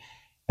 protecting it.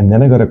 And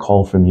then I got a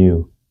call from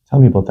you. Tell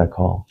me about that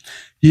call.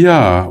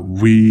 Yeah,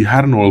 we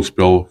had an oil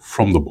spill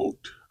from the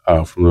boat,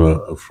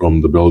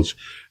 from the bilge,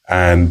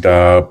 and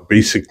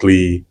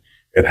basically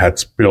it had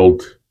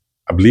spilled.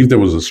 I believe there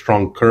was a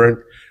strong current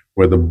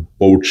where the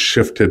boat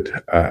shifted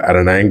at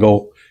an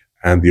angle,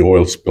 and the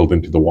oil spilled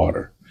into the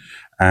water.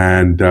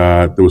 And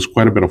there was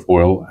quite a bit of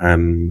oil,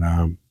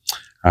 and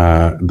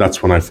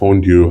that's when I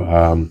phoned you.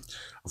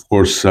 Of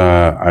course,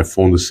 I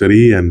phoned the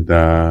city,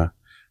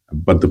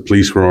 but the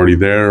police were already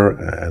there,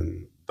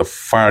 and the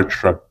fire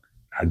truck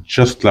had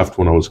just left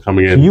when I was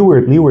coming in. So you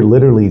were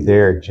literally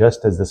there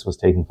just as this was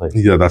taking place.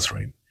 Yeah, that's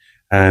right.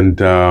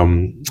 And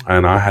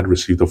I had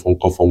received a phone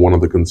call from one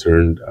of the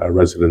concerned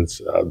residents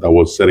that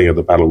was sitting at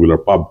the Paddle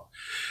pub.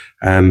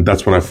 And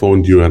that's when I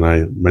phoned you and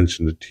I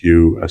mentioned it to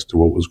you as to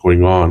what was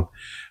going on.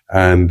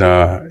 And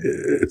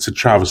it's a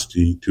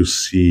travesty to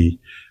see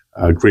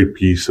a great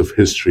piece of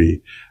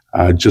history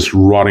just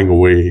rotting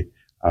away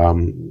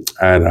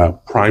at a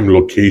prime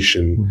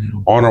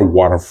location on a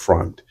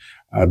waterfront.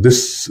 And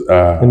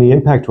the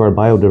impact to our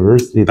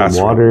biodiversity,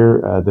 the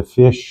water, the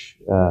fish.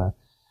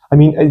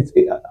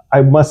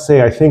 I must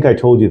say, I think I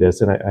told you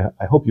this, and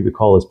I hope you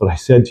recall this, but I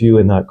said to you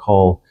in that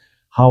call,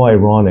 how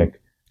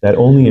ironic that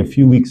only a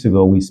few weeks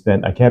ago we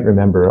spent, I can't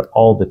remember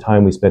all the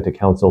time we spent at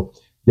council,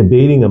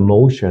 debating a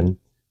motion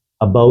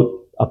about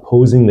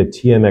opposing the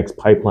TMX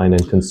pipeline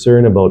and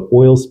concern about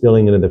oil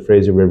spilling into the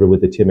Fraser River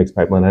with the TMX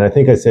pipeline. And I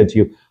think I said to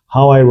you,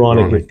 how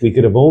ironic if we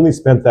could have only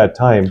spent that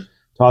time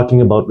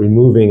talking about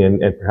removing and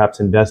perhaps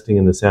investing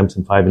in the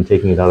Samson 5 and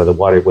taking it out of the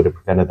water would have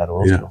prevented that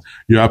oil spill.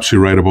 You're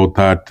absolutely right about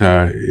that.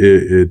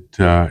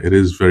 It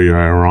is very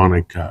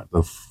ironic,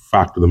 the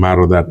fact of the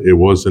matter that it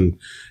wasn't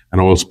an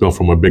oil spill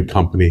from a big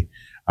company,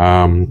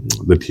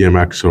 the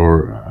TMX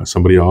or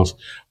somebody else,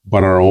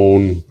 but our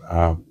own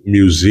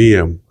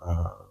museum,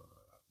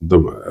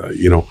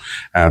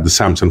 the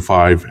Samson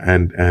 5,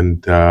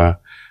 and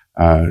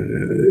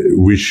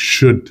we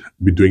should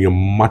be doing a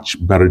much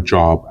better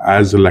job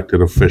as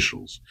elected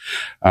officials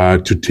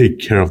to take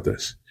care of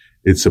this.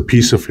 It's a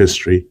piece of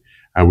history,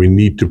 and we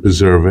need to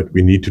preserve it.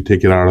 We need to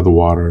take it out of the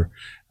water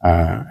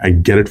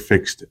and get it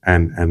fixed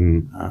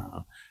and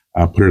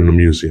put it in a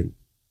museum.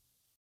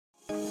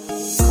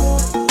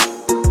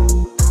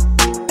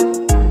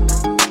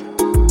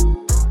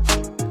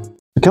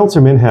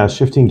 Councillor Minhas,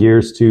 shifting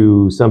gears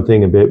to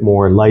something a bit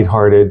more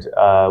lighthearted,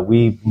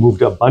 we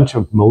moved a bunch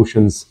of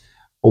motions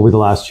over the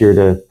last year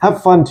to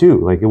have fun too.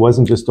 Like, it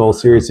wasn't just all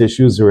serious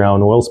issues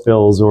around oil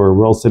spills or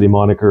Royal City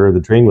moniker or the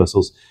train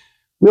whistles.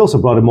 We also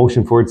brought a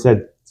motion forward that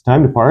said it's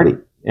time to party.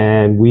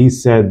 And we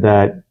said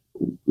that,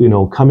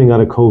 coming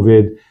out of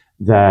COVID,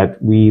 that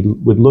we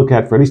would look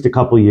at, for at least a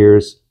couple of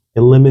years,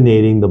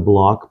 eliminating the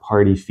block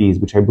party fees,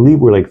 which I believe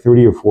were like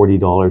 $30 or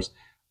 $40,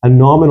 a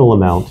nominal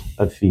amount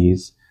of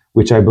fees,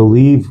 which I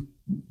believe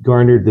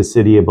garnered the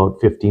city about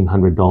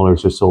 $1,500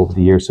 or so over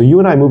the year. So you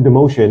and I moved a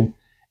motion,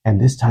 And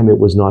this time it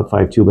was not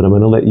 5-2, but I'm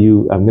going to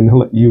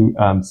let you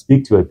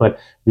speak to it. But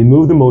we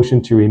moved the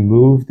motion to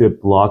remove the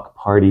block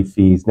party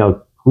fees.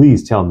 Now,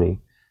 please tell me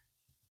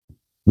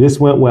this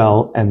went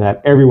well and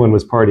that everyone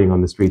was partying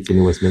on the streets in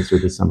New Westminster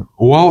this summer.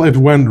 Well, it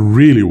went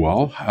really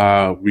well.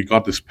 We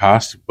got this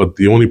passed, but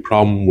the only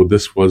problem with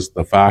this was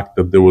the fact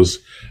that there was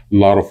a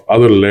lot of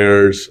other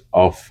layers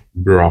of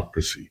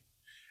bureaucracy.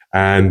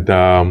 And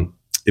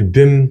it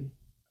didn't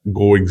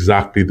go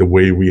exactly the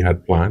way we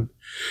had planned.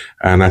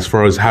 And as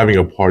far as having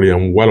a party,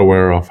 I'm well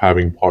aware of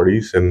having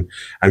parties and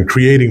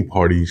creating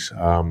parties.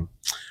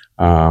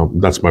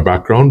 That's my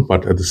background.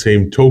 But at the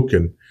same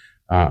token,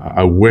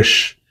 I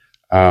wish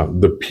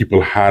the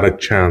people had a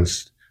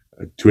chance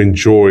to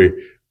enjoy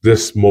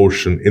this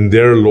motion in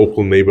their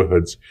local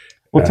neighborhoods.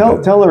 Well,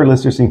 tell our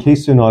listeners, in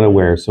case they're not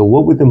aware, so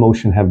what would the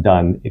motion have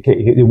done?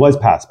 It was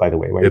passed, by the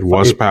way, right? It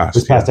was passed.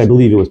 It was passed. Yes. I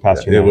believe it was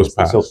passed. It was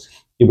passed. So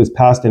it was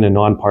passed in a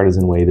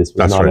nonpartisan way. This was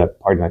That's not right. a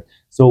party.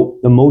 So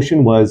the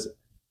motion was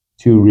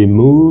to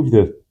remove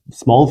the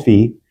small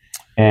fee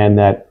and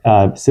that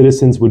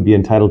citizens would be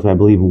entitled to, I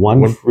believe,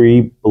 one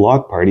free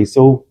block party.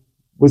 So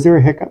was there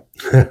a hiccup?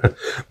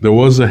 There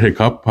was a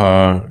hiccup.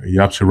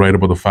 You're absolutely right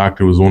about the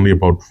fact it was only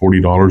about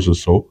 $40 or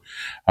so.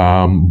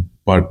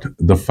 But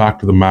the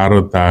fact of the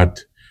matter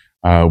that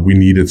we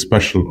needed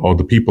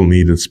the people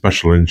needed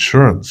special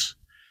insurance.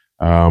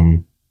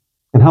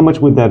 And how much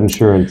would that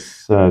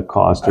insurance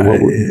cost? Or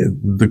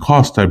the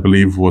cost, I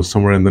believe, was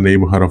somewhere in the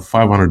neighborhood of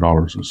 $500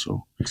 or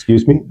so.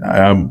 Excuse me?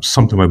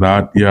 Something like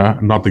that. Yeah,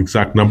 not the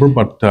exact number,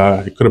 but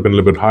it could have been a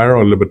little bit higher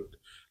or a little bit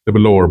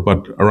lower,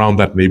 but around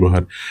that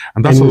neighborhood.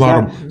 And that's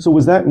So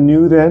was that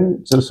new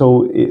then?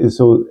 So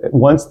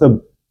once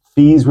the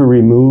fees were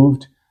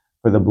removed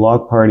for the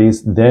block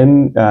parties,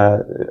 then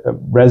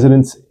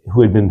residents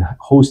who had been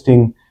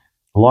hosting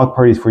block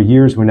parties for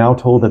years were now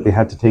told that they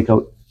had to take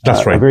out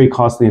That's right. a very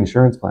costly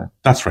insurance plan.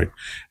 That's right.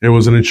 It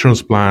was an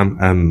insurance plan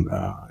and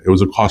it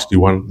was a costly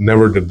one.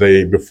 Never did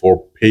they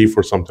before pay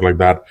for something like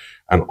that.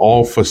 And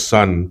all of a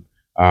sudden,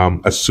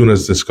 as soon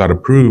as this got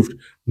approved,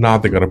 now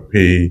they got to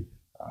pay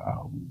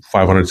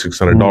 $500,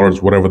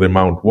 $600, whatever the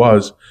amount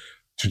was,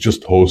 to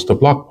just host a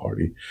block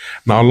party.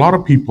 Now, a lot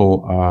of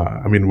people,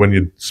 when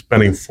you're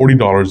spending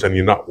 $40 and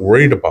you're not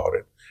worried about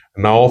it,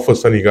 and now all of a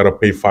sudden you got to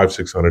pay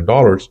 $500,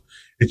 $600,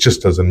 it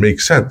just doesn't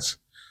make sense.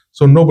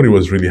 So nobody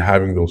was really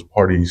having those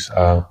parties,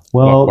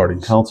 block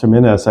parties. Councillor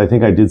Minhas, I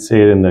think I did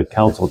say it in the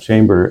council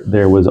chamber,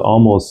 there was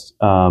almost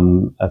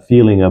a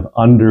feeling of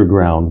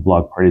underground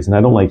block parties. And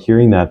I don't like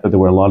hearing that, but there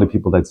were a lot of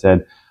people that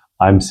said,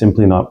 I'm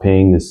simply not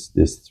paying this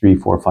 $300,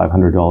 $400,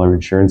 $500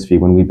 insurance fee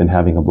when we've been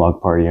having a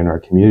block party in our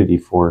community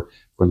for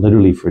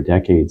literally for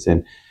decades.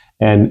 And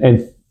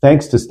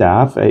thanks to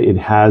staff, it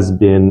has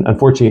been,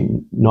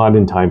 unfortunately, not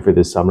in time for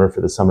the summer of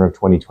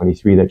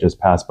 2023 that just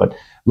passed, but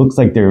looks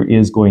like there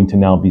is going to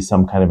now be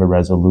some kind of a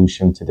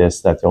resolution to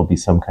this, that there'll be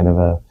some kind of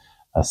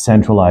a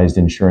centralized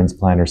insurance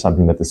plan or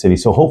something that the city.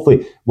 So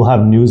hopefully we'll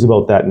have news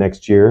about that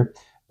next year.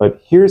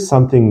 But here's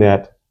something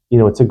that,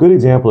 it's a good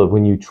example of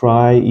when you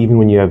try, even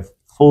when you have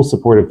full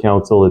support of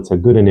council, it's a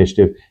good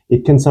initiative.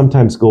 It can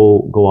sometimes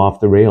go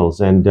off the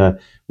rails. And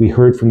we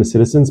heard from the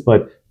citizens,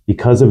 but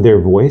because of their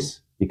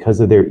voice,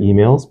 because of their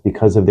emails,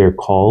 because of their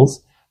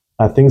calls,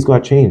 things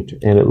got changed.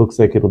 And it looks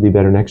like it'll be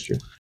better next year.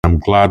 I'm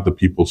glad the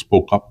people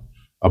spoke up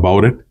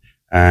about it.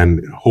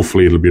 And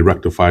hopefully it'll be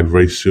rectified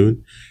very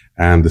soon.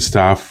 And the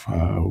staff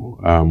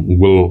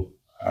will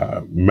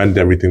mend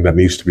everything that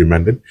needs to be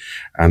mended.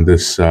 And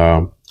this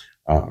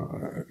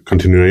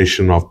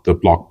continuation of the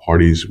block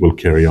parties will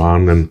carry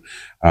on, and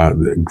a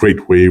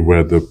great way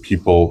where the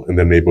people in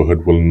the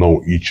neighborhood will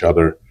know each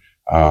other.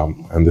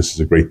 And this is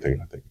a great thing,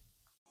 I think.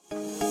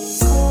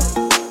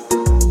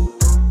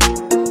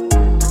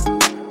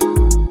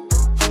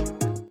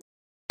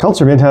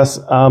 Councillor Minhas,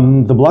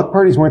 the block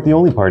parties weren't the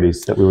only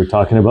parties that we were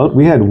talking about.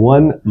 We had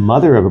one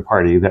mother of a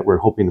party that we're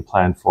hoping to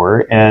plan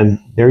for. And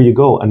there you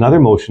go. Another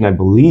motion, I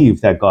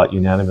believe, that got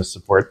unanimous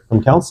support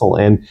from council.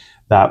 And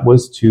that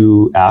was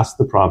to ask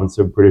the province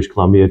of British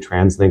Columbia,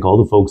 TransLink,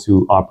 all the folks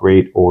who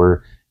operate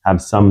or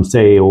have some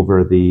say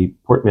over the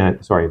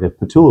the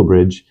Pattullo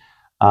Bridge,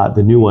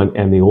 the new one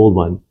and the old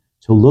one,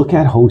 to look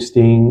at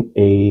hosting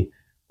a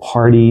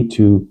party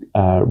to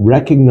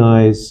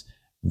recognize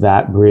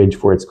that bridge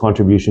for its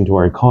contribution to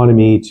our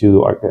economy,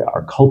 to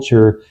our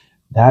culture.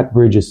 That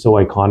bridge is so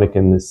iconic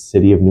in the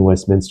city of New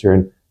Westminster.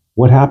 And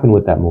what happened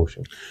with that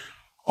motion?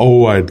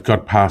 Oh, it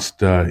got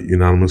passed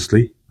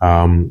unanimously.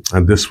 And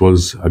this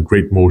was a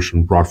great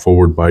motion brought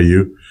forward by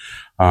you.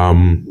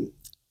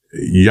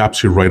 You're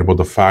absolutely right about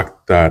the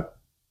fact that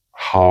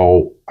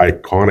how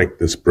iconic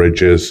this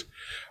bridge is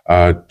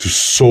to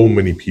so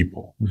many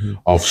people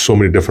of so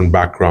many different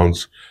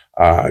backgrounds,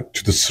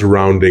 to the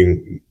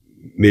surrounding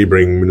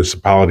neighboring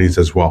municipalities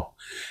as well.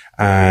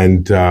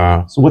 And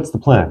so what's the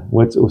plan?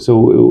 What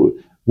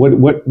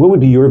would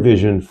be your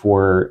vision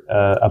for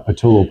a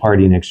Pattullo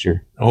party next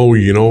year? Oh,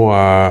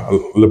 a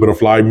little bit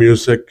of live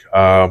music,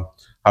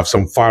 have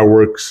some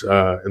fireworks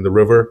in the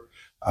river,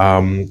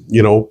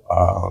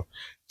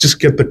 just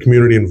get the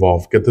community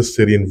involved, get the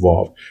city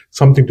involved,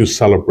 something to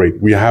celebrate.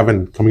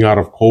 Coming out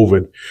of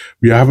COVID,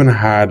 we haven't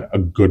had a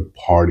good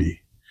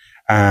party.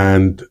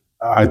 And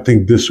I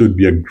think this would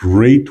be a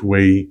great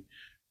way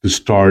to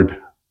start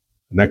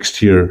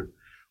next year.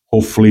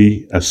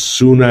 Hopefully, as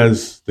soon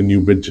as the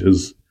new bridge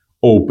is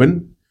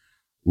open,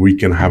 we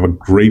can have a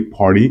great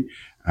party.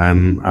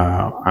 And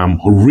I'm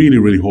really,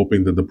 really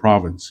hoping that the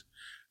province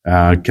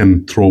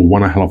can throw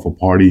one hell of a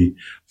party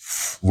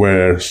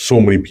where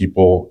so many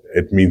people,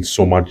 it means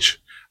so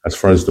much as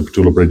far as the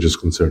Pattullo Bridge is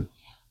concerned.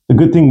 The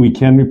good thing we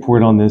can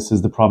report on this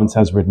is the province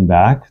has written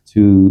back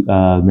to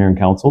Mayor and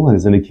Council and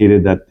has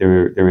indicated that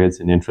there is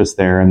an interest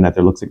there and that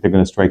there looks like they're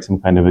going to strike some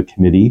kind of a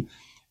committee.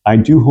 I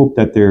do hope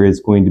that there is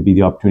going to be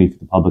the opportunity for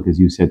the public, as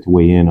you said, to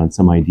weigh in on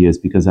some ideas,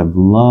 because I've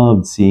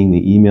loved seeing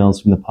the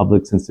emails from the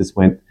public since this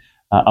went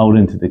out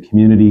into the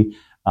community,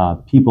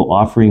 people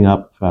offering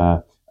up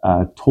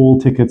toll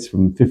tickets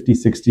from 50,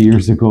 60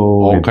 years ago.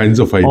 All kinds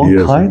of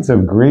ideas. All kinds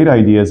of great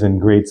ideas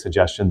and great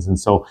suggestions. And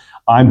so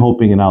I'm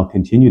hoping, and I'll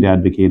continue to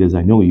advocate, as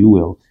I know you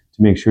will,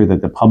 to make sure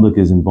that the public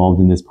is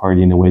involved in this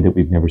party in a way that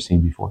we've never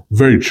seen before.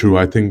 Very true.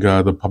 I think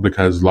the public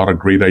has a lot of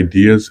great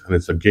ideas, and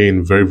it's,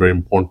 again, very, very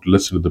important to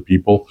listen to the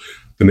people,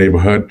 the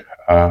neighborhood,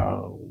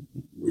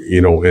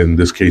 in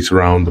this case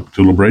around the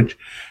Pattullo Bridge.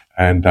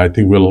 And I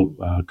think we'll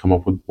come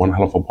up with one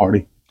hell of a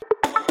party.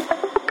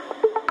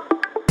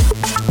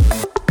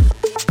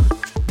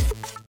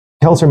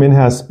 Councillor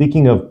Minhas,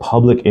 speaking of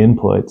public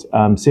input,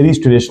 cities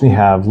traditionally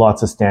have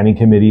lots of standing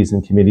committees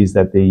and committees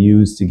that they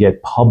use to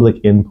get public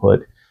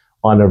input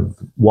on a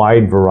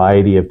wide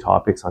variety of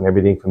topics, on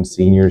everything from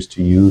seniors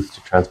to youth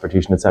to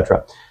transportation,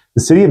 etc.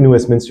 The City of New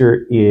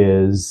Westminster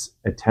is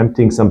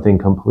attempting something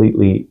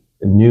completely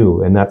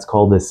new, and that's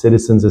called the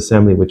Citizens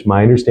Assembly, which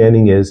my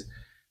understanding is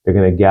they're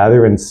going to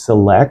gather and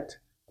select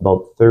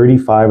about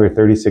 35 or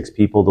 36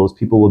 people. Those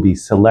people will be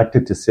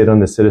selected to sit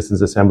on the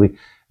Citizens Assembly.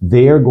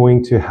 They are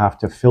going to have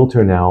to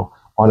filter now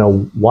on a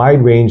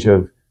wide range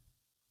of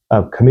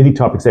committee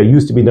topics that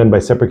used to be done by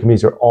separate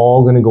committees are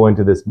all going to go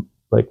into this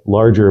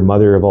larger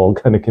mother of all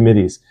kind of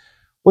committees.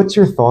 What's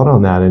your thought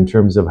on that in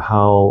terms of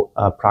how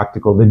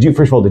practical?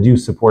 First of all, did you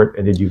support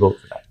and did you vote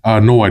for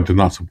that? No, I did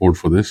not support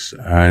for this.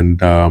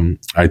 And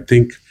I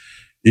think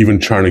even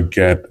trying to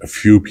get a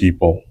few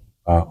people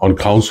on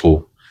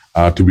council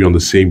to be on the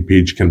same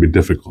page can be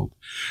difficult.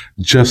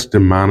 Just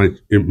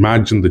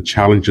imagine the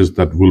challenges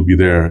that will be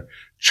there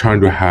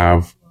trying to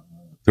have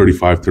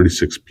 35,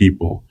 36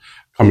 people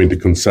come into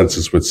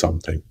consensus with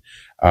something.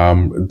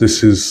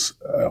 This is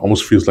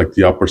almost feels like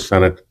the upper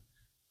Senate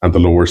and the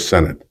lower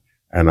Senate.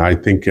 And I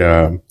think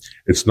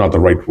it's not the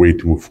right way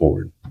to move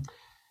forward.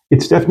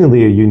 It's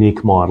definitely a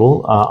unique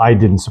model. I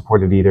didn't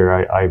support it either.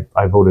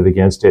 I voted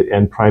against it,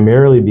 and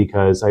primarily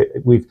because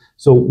this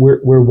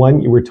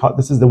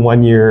is the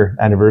 1 year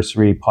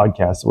anniversary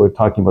podcast. So we're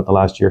talking about the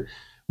last year.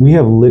 We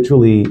have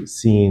literally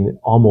seen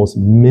almost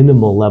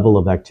minimal level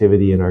of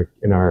activity in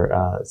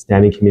our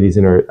standing committees,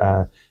 in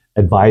our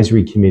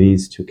advisory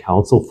committees to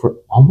council for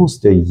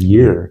almost a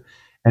year.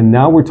 And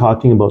now we're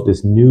talking about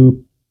this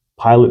new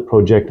pilot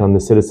project on the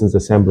Citizens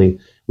Assembly,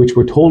 which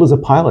we're told is a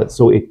pilot.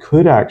 So it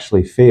could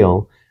actually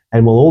fail.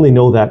 And we'll only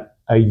know that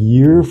a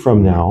year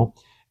from now.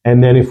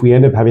 And then if we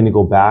end up having to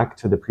go back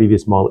to the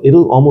previous model,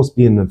 it'll almost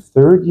be in the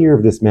third year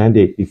of this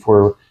mandate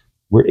before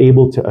we're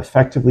able to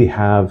effectively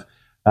have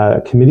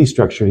a committee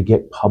structure to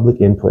get public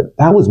input.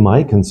 That was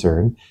my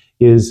concern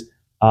is,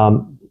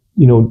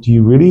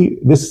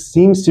 this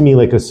seems to me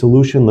like a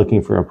solution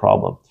looking for a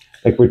problem.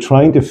 Like we're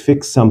trying to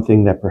fix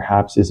something that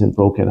perhaps isn't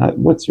broken.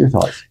 What's your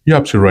thoughts? You're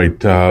absolutely right.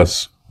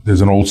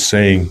 There's an old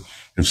saying,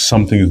 if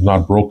something is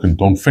not broken,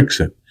 don't fix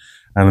it.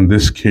 And in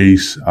this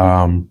case,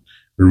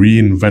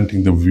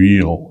 reinventing the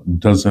wheel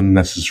doesn't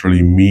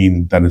necessarily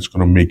mean that it's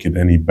going to make it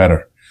any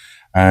better.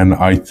 And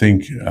I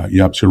think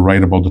you're absolutely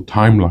right about the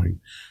timeline.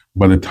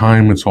 By the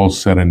time it's all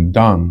said and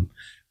done,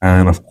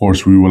 and of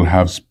course we will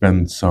have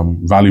spent some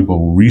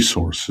valuable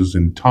resources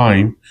in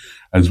time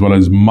as well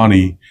as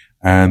money,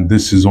 and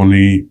this is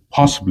only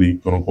possibly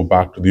going to go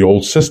back to the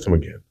old system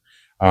again.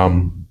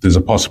 There's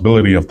a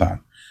possibility of that.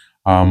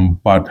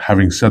 But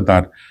having said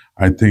that,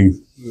 I think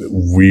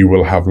we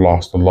will have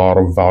lost a lot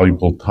of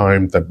valuable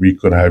time that we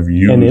could have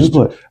used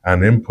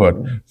and input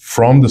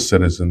from the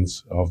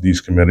citizens of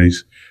these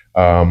committees,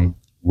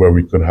 where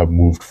we could have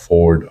moved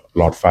forward a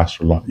lot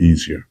faster, a lot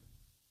easier.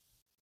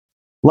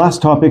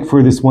 Last topic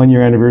for this 1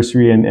 year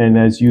anniversary, and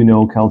as you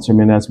know, Councillor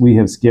Minhas, we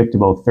have skipped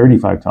about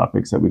 35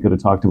 topics that we could have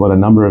talked about, a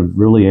number of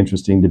really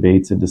interesting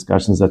debates and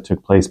discussions that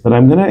took place. But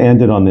I'm going to end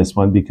it on this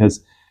one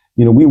because,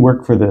 we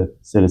work for the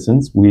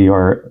citizens. We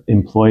are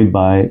employed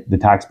by the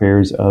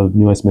taxpayers of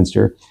New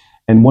Westminster.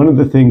 And one of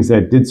the things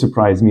that did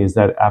surprise me is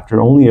that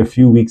after only a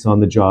few weeks on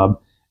the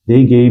job,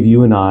 they gave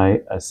you and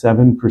I a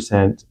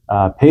 7%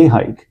 pay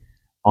hike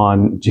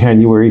on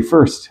January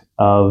 1st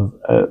of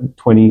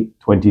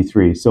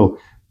 2023. So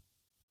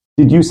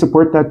did you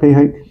support that pay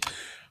hike?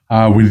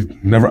 I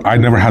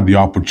never had the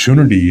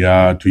opportunity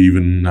to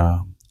even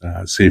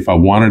say if I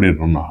wanted it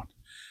or not.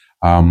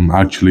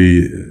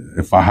 Actually,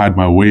 if I had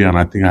my way, and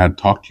I think I had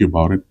talked to you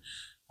about it,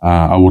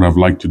 I would have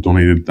liked to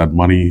donate that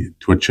money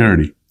to a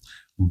charity.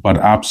 But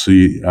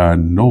absolutely,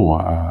 no,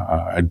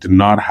 I did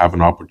not have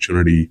an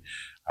opportunity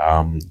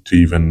to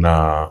even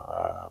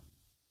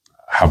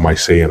have my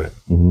say in it.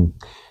 Mm-hmm.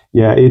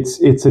 Yeah,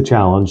 it's a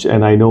challenge,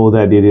 and I know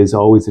that it is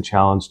always a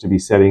challenge to be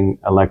setting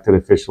elected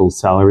officials'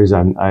 salaries.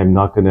 I'm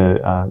not going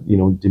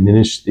to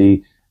diminish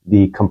the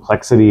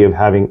complexity of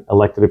having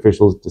elected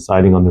officials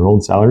deciding on their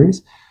own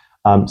salaries.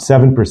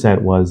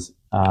 7% was,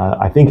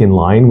 I think, in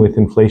line with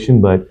inflation,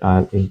 but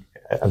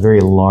a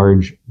very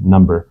large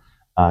number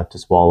to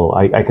swallow.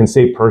 I can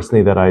say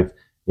personally that I've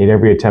made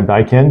every attempt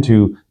I can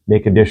to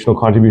make additional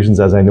contributions,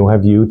 as I know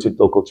have you, to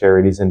local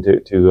charities and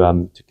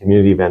to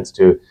community events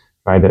to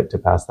try to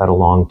pass that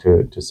along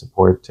to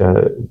support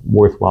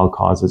worthwhile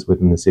causes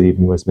within the city of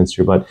New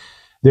Westminster. But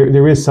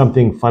there is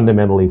something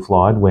fundamentally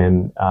flawed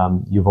when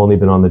you've only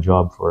been on the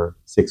job for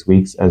 6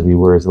 weeks, as we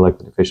were as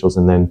elected officials,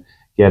 and then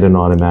get an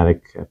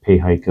automatic pay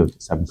hike of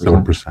 7%.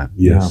 7%, yes.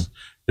 Yeah.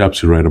 You're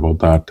absolutely right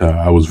about that.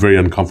 I was very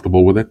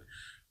uncomfortable with it,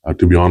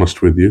 to be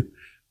honest with you.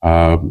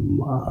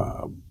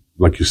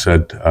 Like you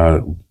said,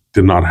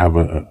 did not have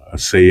a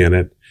say in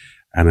it,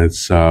 and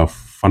it's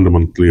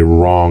fundamentally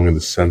wrong in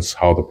the sense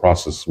how the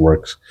process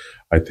works.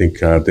 I think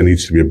there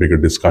needs to be a bigger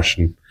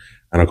discussion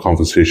and a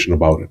conversation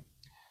about it.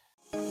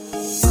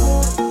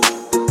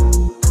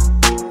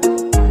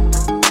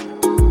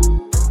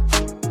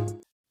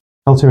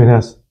 Councillor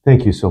Minhas,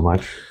 thank you so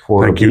much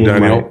for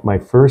being my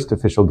first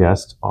official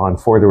guest on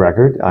For the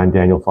Record. I'm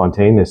Daniel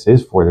Fontaine. This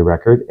is For the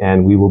Record,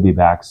 and we will be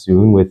back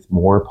soon with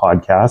more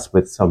podcasts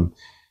with some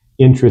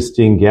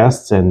interesting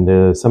guests,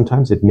 and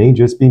sometimes it may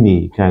just be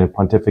me kind of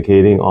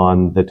pontificating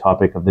on the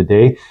topic of the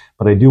day.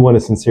 But I do want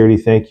to sincerely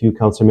thank you,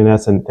 Councillor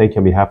Minhas, and thank you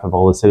on behalf of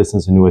all the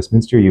citizens in New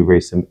Westminster. You've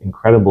raised some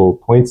incredible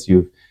points.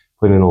 You've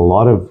put in a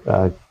lot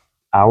of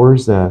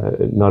hours,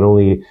 not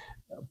only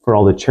for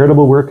all the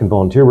charitable work and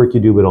volunteer work you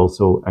do, but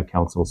also at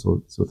council.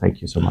 So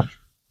thank you so much.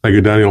 Thank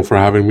you, Daniel, for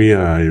having me.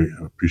 I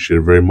appreciate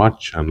it very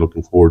much. I'm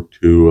looking forward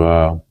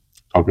to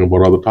talking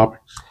about other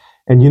topics.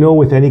 And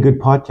with any good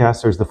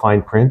podcast, there's the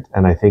fine print.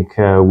 And I think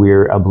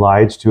we're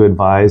obliged to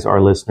advise our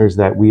listeners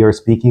that we are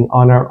speaking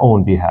on our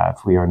own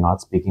behalf. We are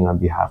not speaking on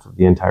behalf of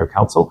the entire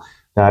council.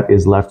 That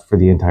is left for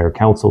the entire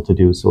council to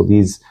do. So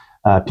these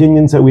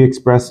opinions that we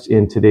expressed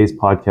in today's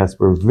podcast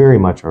were very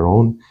much our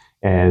own.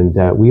 And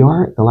we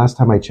are, the last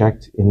time I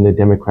checked, in the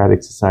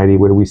democratic society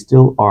where we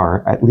still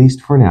are, at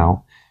least for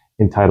now,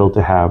 entitled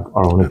to have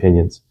our own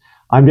opinions.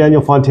 I'm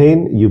Daniel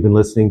Fontaine. You've been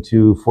listening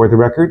to For the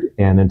Record.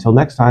 And until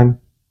next time,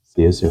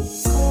 see you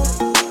soon.